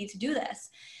cool it would be to do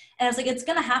this. And I was like, it's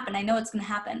going to happen. I know it's going to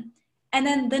happen. And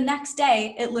then the next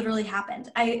day it literally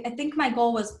happened. I think my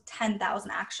goal was 10,000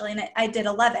 actually. And I did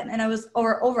 11 and I was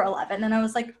over 11. And I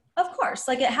was like, of course,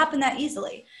 like it happened that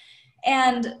easily.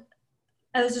 And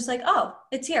I was just like, oh,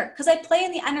 it's here. Because I play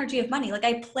in the energy of money. Like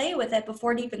I play with it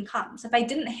before it even comes. If I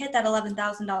didn't hit that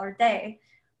 $11,000 day,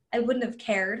 I wouldn't have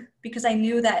cared because I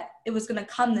knew that it was going to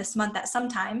come this month at some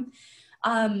time.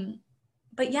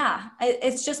 But yeah,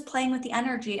 it's just playing with the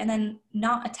energy and then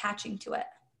not attaching to it.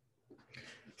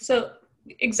 So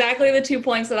exactly the 2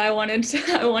 points that I wanted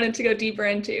to go deeper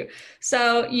into.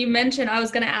 So you mentioned, I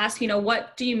was going to ask, you know,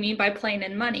 what do you mean by playing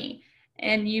in money?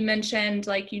 And you mentioned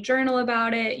like you journal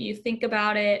about it, you think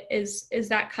about it. Is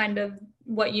that kind of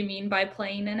what you mean by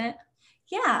playing in it?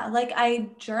 Yeah, like I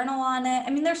journal on it.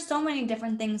 I mean, there's so many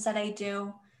different things that I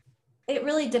do. It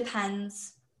really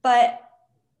depends, but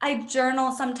I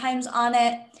journal sometimes on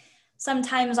it.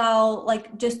 Sometimes I'll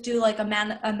like just do like a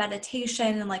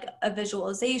meditation and like a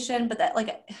visualization, but that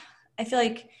like I feel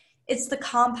like it's the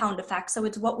compound effect. So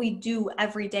it's what we do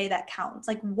every day that counts.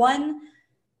 Like one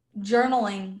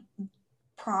journaling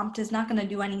prompt is not going to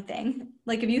do anything.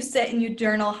 Like if you sit and you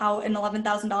journal how an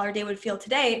 $11,000 day would feel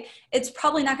today, it's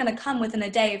probably not going to come within a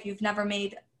day if you've never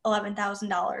made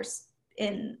 $11,000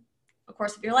 in the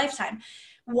course of your lifetime.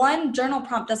 One journal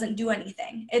prompt doesn't do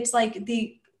anything. It's like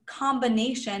the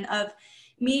combination of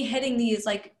me hitting these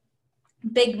like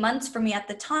big months for me at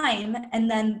the time, and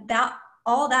then that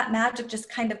all that magic just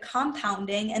kind of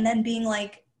compounding and then being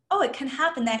like, oh, it can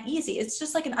happen that easy. It's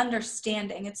just like an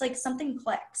understanding. It's like something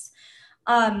clicks.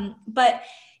 But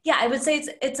yeah, I would say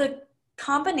it's a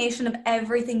combination of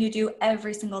everything you do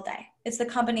every single day. It's the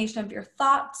combination of your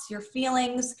thoughts, your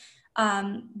feelings,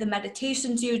 the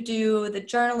meditations you do, the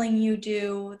journaling you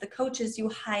do, the coaches you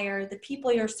hire, the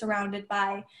people you're surrounded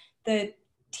by, the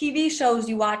TV shows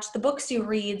you watch, the books you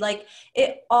read. Like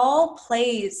it all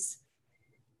plays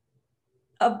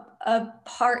a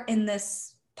part in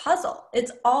this puzzle.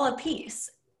 It's all a piece.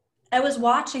 I was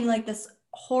watching like this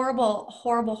horrible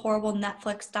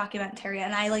Netflix documentary,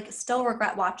 and I like still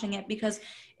regret watching it because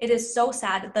it is so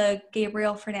sad. The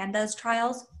Gabriel Fernandez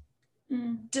trials,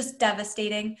 just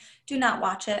devastating. Do not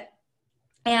watch it.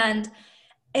 And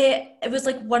it was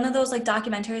like one of those like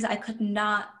documentaries I could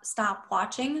not stop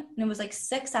watching. And it was like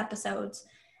 6 episodes.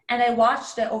 And I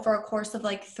watched it over a course of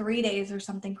like 3 days or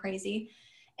something crazy.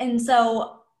 And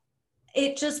so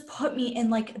it just put me in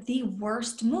like the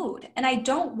worst mood. And I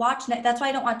don't watch, that's why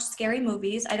I don't watch scary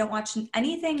movies. I don't watch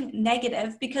anything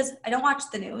negative because I don't watch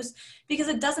the news because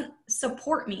it doesn't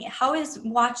support me. How is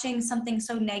watching something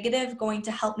so negative going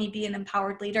to help me be an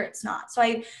empowered leader? It's not. So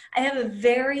I have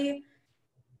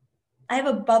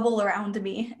a bubble around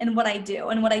me and what I do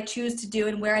and what I choose to do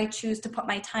and where I choose to put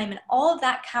my time. And all of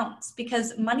that counts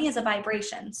because money is a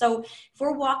vibration. So if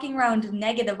we're walking around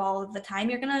negative all of the time,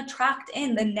 you're going to attract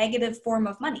in the negative form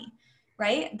of money,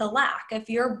 right? The lack.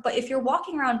 But if you're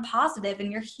walking around positive and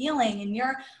you're healing and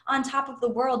you're on top of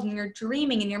the world and you're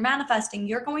dreaming and you're manifesting,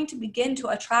 you're going to begin to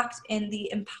attract in the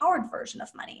empowered version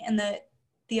of money and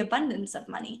the abundance of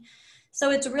money.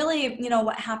 So it's really,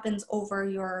 what happens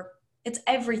over it's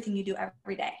everything you do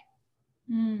every day.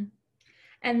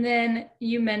 And then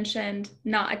you mentioned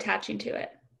not attaching to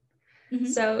it. Mm-hmm.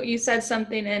 So you said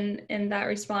something in that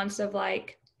response of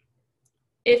like,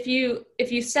 if you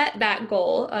set that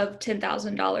goal of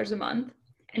 $10,000 a month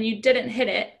and you didn't hit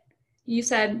it, you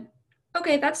said,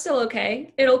 okay, that's still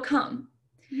okay. It'll come.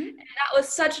 Mm-hmm. And that was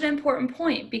such an important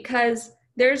point because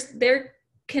there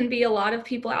can be a lot of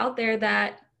people out there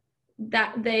that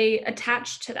they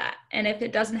attach to that. And if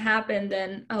it doesn't happen,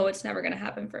 then, oh, it's never going to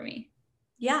happen for me.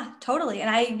 Yeah, totally. And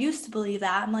I used to believe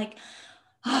that. I'm like,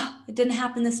 oh, it didn't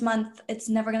happen this month. It's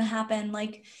never going to happen.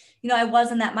 Like, I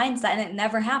was in that mindset and it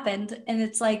never happened. And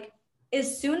it's like,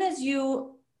 as soon as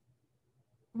you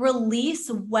release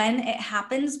when it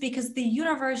happens, because the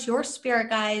universe, your spirit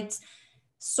guides,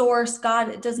 source, God,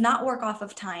 it does not work off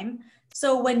of time.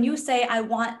 So when you say, I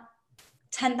want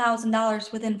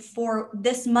 $10,000 within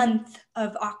this month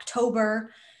of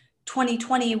October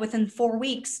 2020, within 4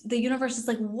 weeks, the universe is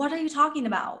like, what are you talking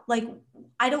about? Like,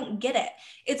 I don't get it.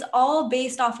 It's all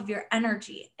based off of your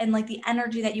energy and like the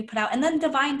energy that you put out, and then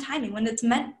divine timing. When it's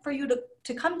meant for you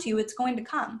to come to you, it's going to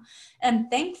come. And I'm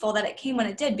thankful that it came when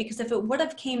it did, because if it would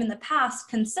have came in the past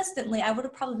consistently, I would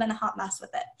have probably been a hot mess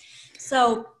with it.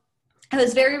 So I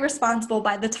was very responsible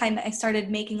by the time that I started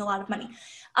making a lot of money.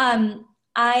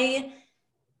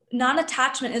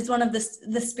 Non-attachment is one of the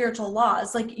spiritual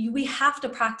laws. Like, we have to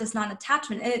practice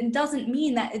non-attachment, and it doesn't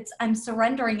mean that I'm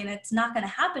surrendering and it's not going to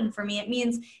happen for me. It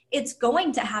means it's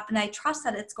going to happen. I trust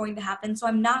that it's going to happen. So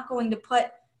I'm not going to put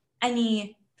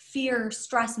any fear,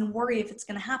 stress, and worry if it's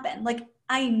going to happen. Like,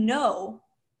 I know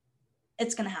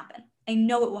it's going to happen. I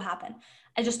know it will happen.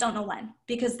 I just don't know when,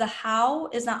 because the how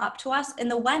is not up to us,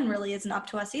 and the when really isn't up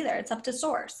to us either. It's up to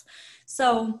source.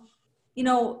 So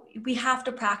we have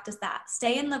to practice that.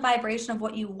 Stay in the vibration of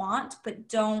what you want, but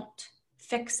don't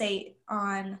fixate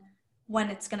on when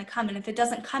it's going to come. And if it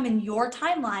doesn't come in your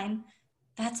timeline,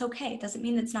 that's okay. It doesn't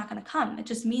mean it's not going to come. It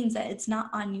just means that it's not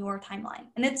on your timeline.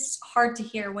 And it's hard to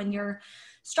hear when you're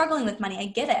struggling with money. I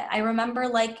get it. I remember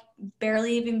like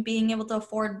barely even being able to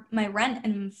afford my rent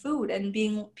and food, and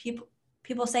being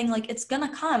people saying like, it's going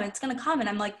to come. And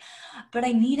I'm like, but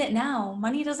I need it now.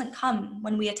 Money doesn't come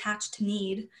when we attach to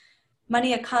need.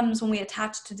 Money comes when we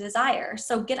attach to desire.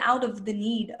 So get out of the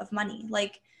need of money.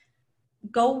 Like,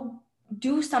 go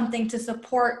do something to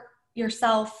support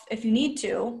yourself if you need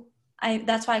to.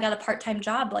 That's why I got a part-time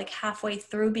job like halfway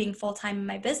through being full-time in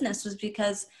my business, was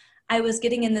because I was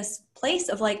getting in this place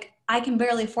of like, I can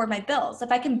barely afford my bills.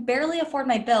 If I can barely afford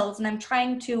my bills and I'm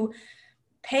trying to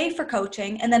pay for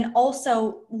coaching and then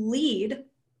also lead,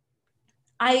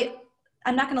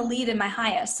 I'm not going to lead in my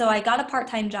highest. So I got a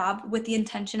part-time job with the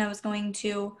intention I was going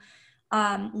to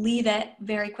leave it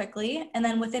very quickly. And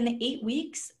then within 8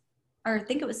 weeks, or I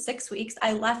think it was 6 weeks,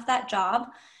 I left that job,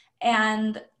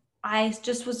 and I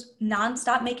just was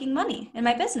nonstop making money in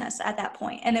my business at that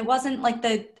point. And it wasn't like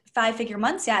the 5-figure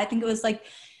months yet. I think it was like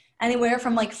anywhere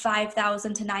from like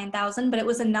 5,000 to 9,000, but it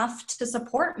was enough to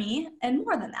support me, and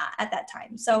more than that at that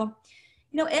time. So,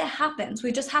 it happens.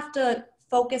 We just have to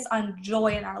focus on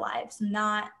joy in our lives,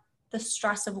 not the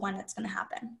stress of when it's going to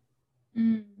happen.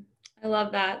 I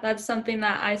love that. That's something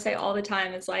that I say all the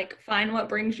time, is like, find what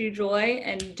brings you joy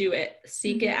and do it.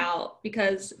 Seek it out,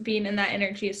 because being in that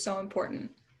energy is so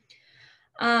important.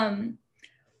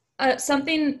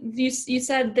 Something you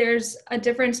said, there's a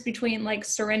difference between like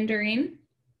surrendering.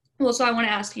 Well, so I want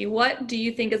to ask you, what do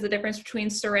you think is the difference between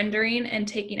surrendering and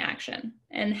taking action,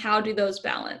 and how do those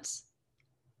balance?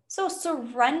 So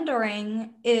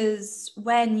surrendering is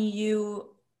when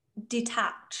you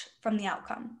detach from the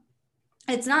outcome.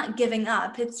 It's not giving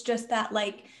up. It's just that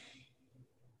like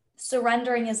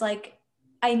surrendering is like,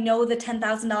 I know the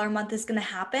 $10,000 month is going to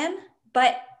happen,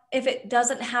 but if it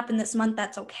doesn't happen this month,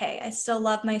 that's okay. I still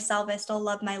love myself. I still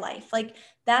love my life. Like,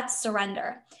 that's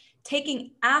surrender.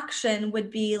 Taking action would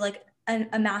be like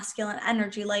a masculine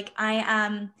energy. Like,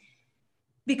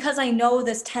 because I know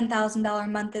this $10,000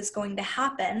 month is going to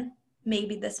happen,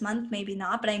 maybe this month, maybe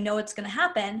not, but I know it's going to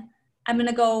happen. I'm going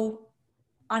to go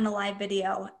on a live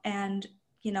video and,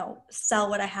 sell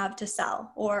what I have to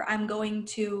sell, or I'm going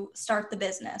to start the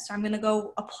business, or I'm going to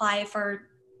go apply for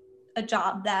a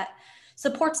job that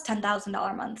supports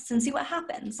 $10,000 months and see what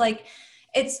happens. Like,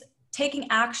 it's taking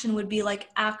action would be like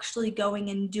actually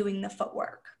going and doing the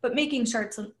footwork, but making sure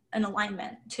it's an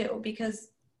alignment too, because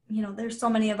there's so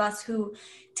many of us who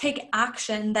take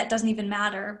action that doesn't even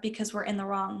matter because we're in the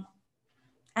wrong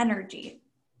energy.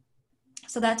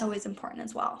 So that's always important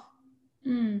as well.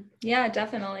 Yeah,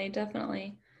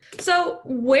 definitely. So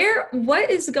what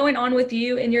is going on with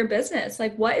you in your business?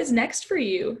 Like, what is next for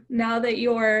you now that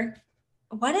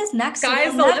what is next?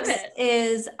 Sky's the limit.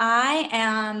 Is I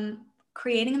am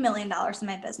creating $1 million in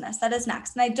my business. That is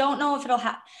next. And I don't know if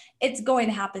it's going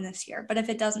to happen this year, but if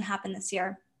it doesn't happen this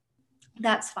year,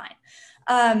 that's fine.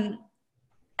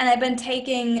 And I've been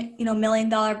taking, $1 million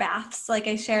baths. Like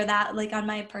I share that like on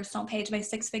my personal page. My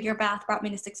 6-figure bath brought me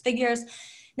to 6 figures.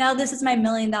 Now this is my $1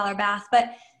 million bath.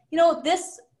 But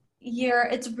this year,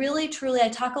 it's really truly, I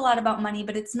talk a lot about money,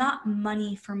 but it's not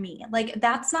money for me. Like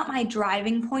that's not my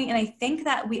driving point. And I think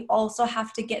that we also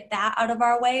have to get that out of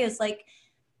our way, is like,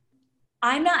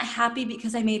 I'm not happy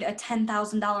because I made a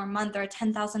 $10,000 month or a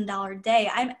 $10,000 day.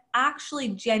 I'm actually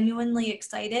genuinely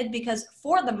excited because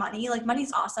for the money, like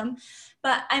money's awesome,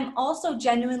 but I'm also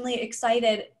genuinely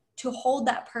excited to hold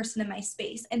that person in my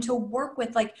space and to work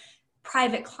with like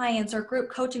private clients or group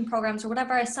coaching programs or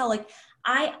whatever I sell. Like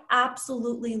I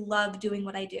absolutely love doing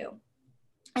what I do.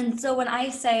 And so when I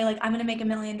say like, I'm going to make $1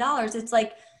 million, it's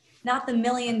like not the $1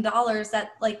 million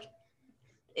that like,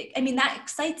 that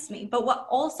excites me. But what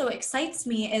also excites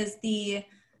me is the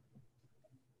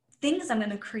things I'm going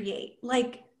to create,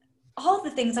 like all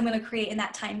the things I'm going to create in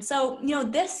that time. So,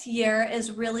 this year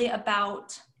is really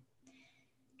about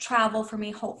travel for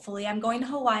me. Hopefully I'm going to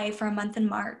Hawaii for a month in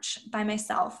March by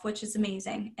myself, which is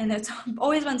amazing. And it's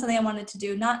always been something I wanted to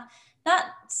do. Not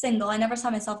single. I never saw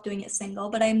myself doing it single,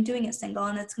 but I'm doing it single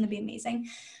and it's going to be amazing.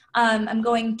 I'm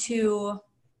going to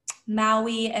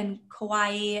Maui and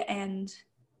Kauai and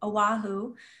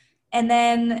Oahu. And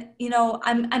then,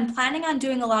 I'm planning on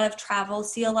doing a lot of travel,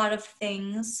 see a lot of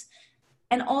things,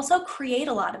 and also create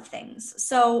a lot of things.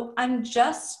 So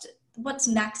what's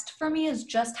next for me is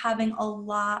just having a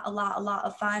lot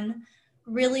of fun,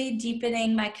 really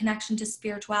deepening my connection to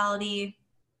spirituality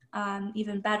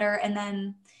even better. And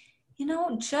then,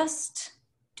 just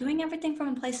doing everything from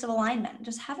a place of alignment,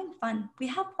 just having fun. We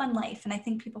have one life. And I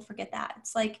think people forget that.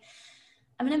 It's like,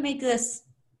 I'm going to make this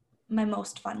my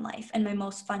most fun life and my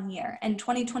most fun year. And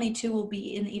 2022 will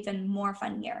be an even more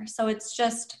fun year. So it's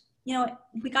just,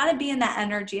 we got to be in that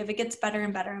energy if it gets better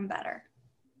and better and better.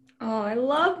 Oh, I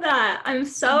love that. I'm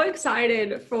so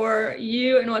excited for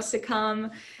you and what's to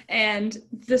come. And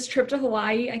this trip to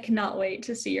Hawaii, I cannot wait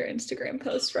to see your Instagram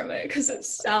posts from it because it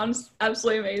sounds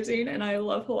absolutely amazing. And I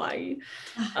love Hawaii.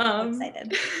 I'm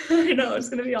excited. I know it's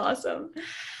going to be awesome.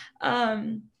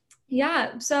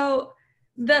 Yeah. So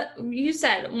you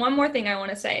said one more thing I want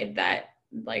to say that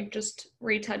like just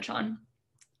retouch on.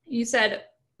 You said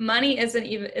money isn't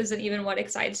even what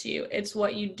excites you. It's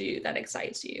what you do that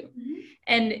excites you. Mm-hmm.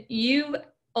 And you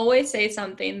always say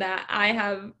something that I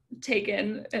have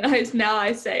taken and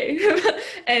I say,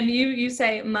 and you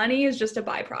say money is just a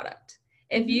byproduct.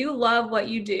 If you love what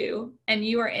you do and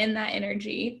you are in that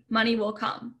energy, money will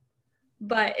come.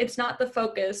 But it's not the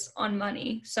focus on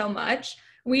money so much.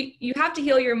 You have to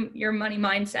heal your money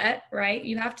mindset, right?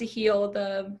 You have to heal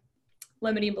the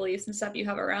limiting beliefs and stuff you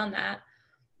have around that.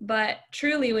 But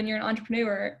truly, when you're an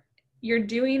entrepreneur, you're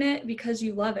doing it because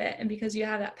you love it and because you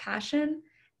have that passion.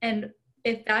 And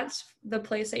if that's the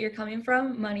place that you're coming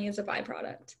from, money is a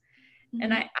byproduct. Mm-hmm.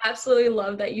 And I absolutely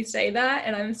love that you say that.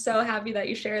 And I'm so happy that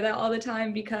you share that all the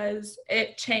time because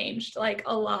it changed like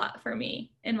a lot for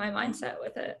me in my mindset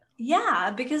with it. Yeah,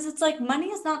 because it's like money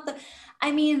is not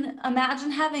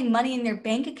imagine having money in your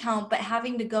bank account, but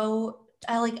having to go,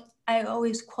 I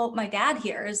always quote my dad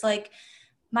here is like,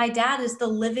 my dad is the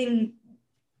living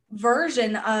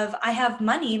version of I have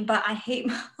money, but I hate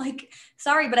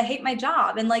but I hate my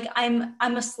job. And like, I'm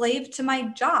a slave to my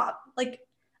job. Like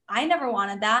I never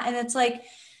wanted that. And it's like,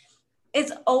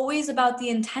 it's always about the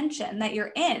intention that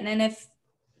you're in. And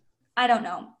I don't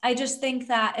know, I just think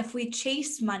that if we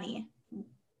chase money,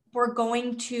 we're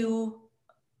going to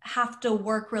have to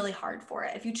work really hard for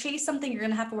it. If you chase something, you're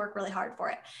going to have to work really hard for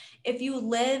it. If you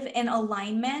live in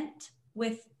alignment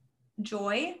with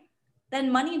joy, then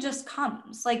money just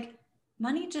comes. Like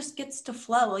money just gets to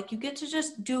flow. Like you get to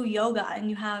just do yoga and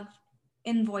you have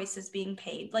invoices being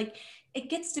paid. Like it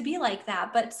gets to be like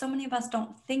that, but so many of us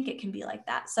don't think it can be like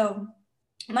that. So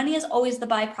money is always the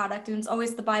byproduct, and it's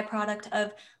always the byproduct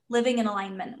of living in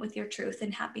alignment with your truth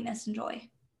and happiness and joy.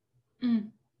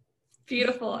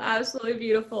 Beautiful. Absolutely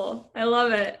beautiful. I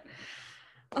love it.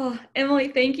 Oh, Emily,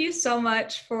 thank you so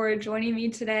much for joining me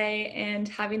today and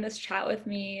having this chat with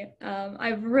me.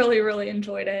 I've really, really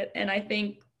enjoyed it. And I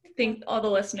think all the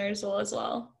listeners will as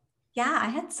well. Yeah, I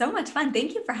had so much fun.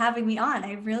 Thank you for having me on.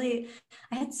 I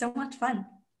had so much fun.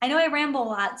 I know I ramble a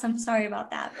lot, so I'm sorry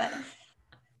about that, but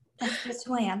that's just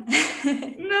who I am.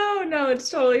 No, it's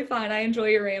totally fine. I enjoy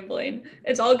your rambling.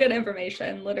 It's all good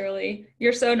information, literally.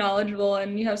 You're so knowledgeable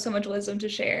and you have so much wisdom to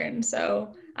share. And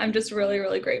so I'm just really,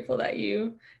 really grateful that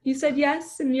you said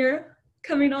yes and you're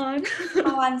coming on.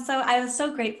 I was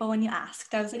so grateful when you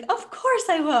asked. I was like, of course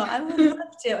I will. I would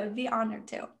love to. I'd be honored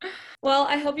to. Well,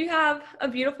 I hope you have a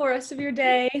beautiful rest of your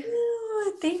day.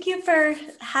 Thank you for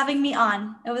having me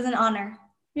on. It was an honor.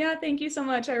 Yeah, thank you so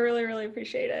much. I really, really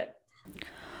appreciate it.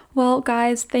 Well,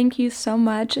 guys, thank you so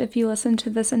much if you listened to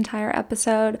this entire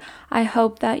episode. I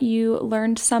hope that you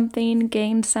learned something,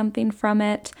 gained something from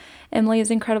it. Emily is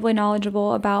incredibly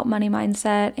knowledgeable about money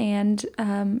mindset,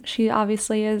 and she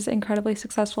obviously is incredibly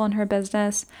successful in her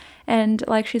business. And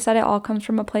like she said, it all comes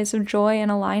from a place of joy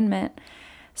and alignment.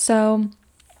 So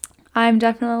I'm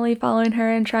definitely following her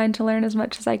and trying to learn as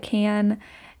much as I can.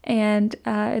 And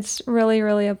it's really,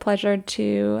 really a pleasure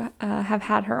to have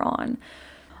had her on.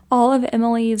 All of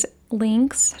Emily's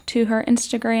links to her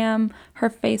Instagram, her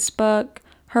Facebook,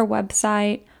 her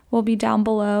website will be down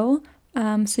below.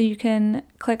 So you can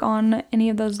click on any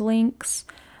of those links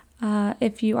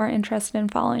if you are interested in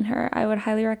following her. I would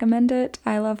highly recommend it.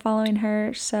 I love following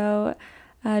her. So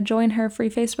join her free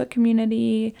Facebook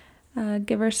community.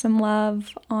 Give her some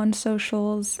love on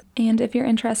socials. And if you're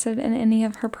interested in any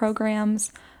of her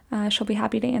programs, she'll be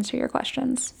happy to answer your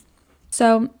questions.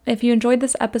 So if you enjoyed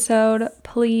this episode,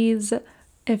 please,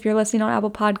 if you're listening on Apple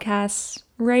Podcasts,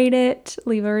 rate it,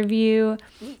 leave a review.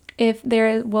 If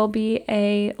there will be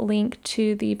a link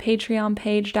to the Patreon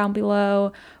page down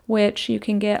below, which you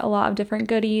can get a lot of different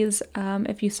goodies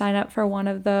if you sign up for one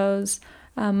of those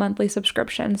monthly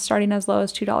subscriptions, starting as low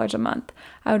as $2 a month.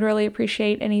 I would really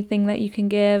appreciate anything that you can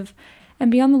give,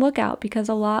 and be on the lookout because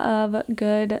a lot of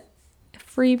good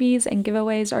freebies and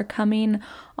giveaways are coming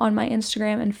on my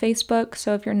Instagram and Facebook.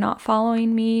 So if you're not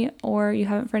following me or you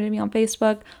haven't friended me on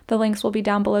Facebook, the links will be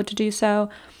down below to do so.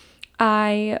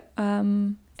 I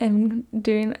am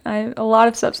doing a lot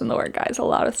of stuff's in the work, guys. A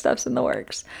lot of stuff's in the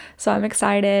works. So I'm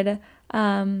excited.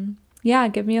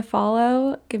 Give me a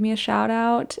follow, give me a shout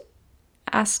out,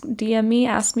 DM me,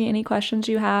 ask me any questions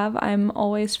you have. I'm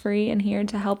always free and here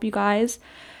to help you guys.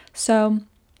 So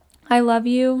I love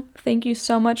you. Thank you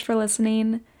so much for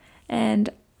listening, and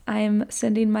I am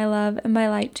sending my love and my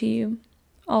light to you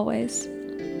always.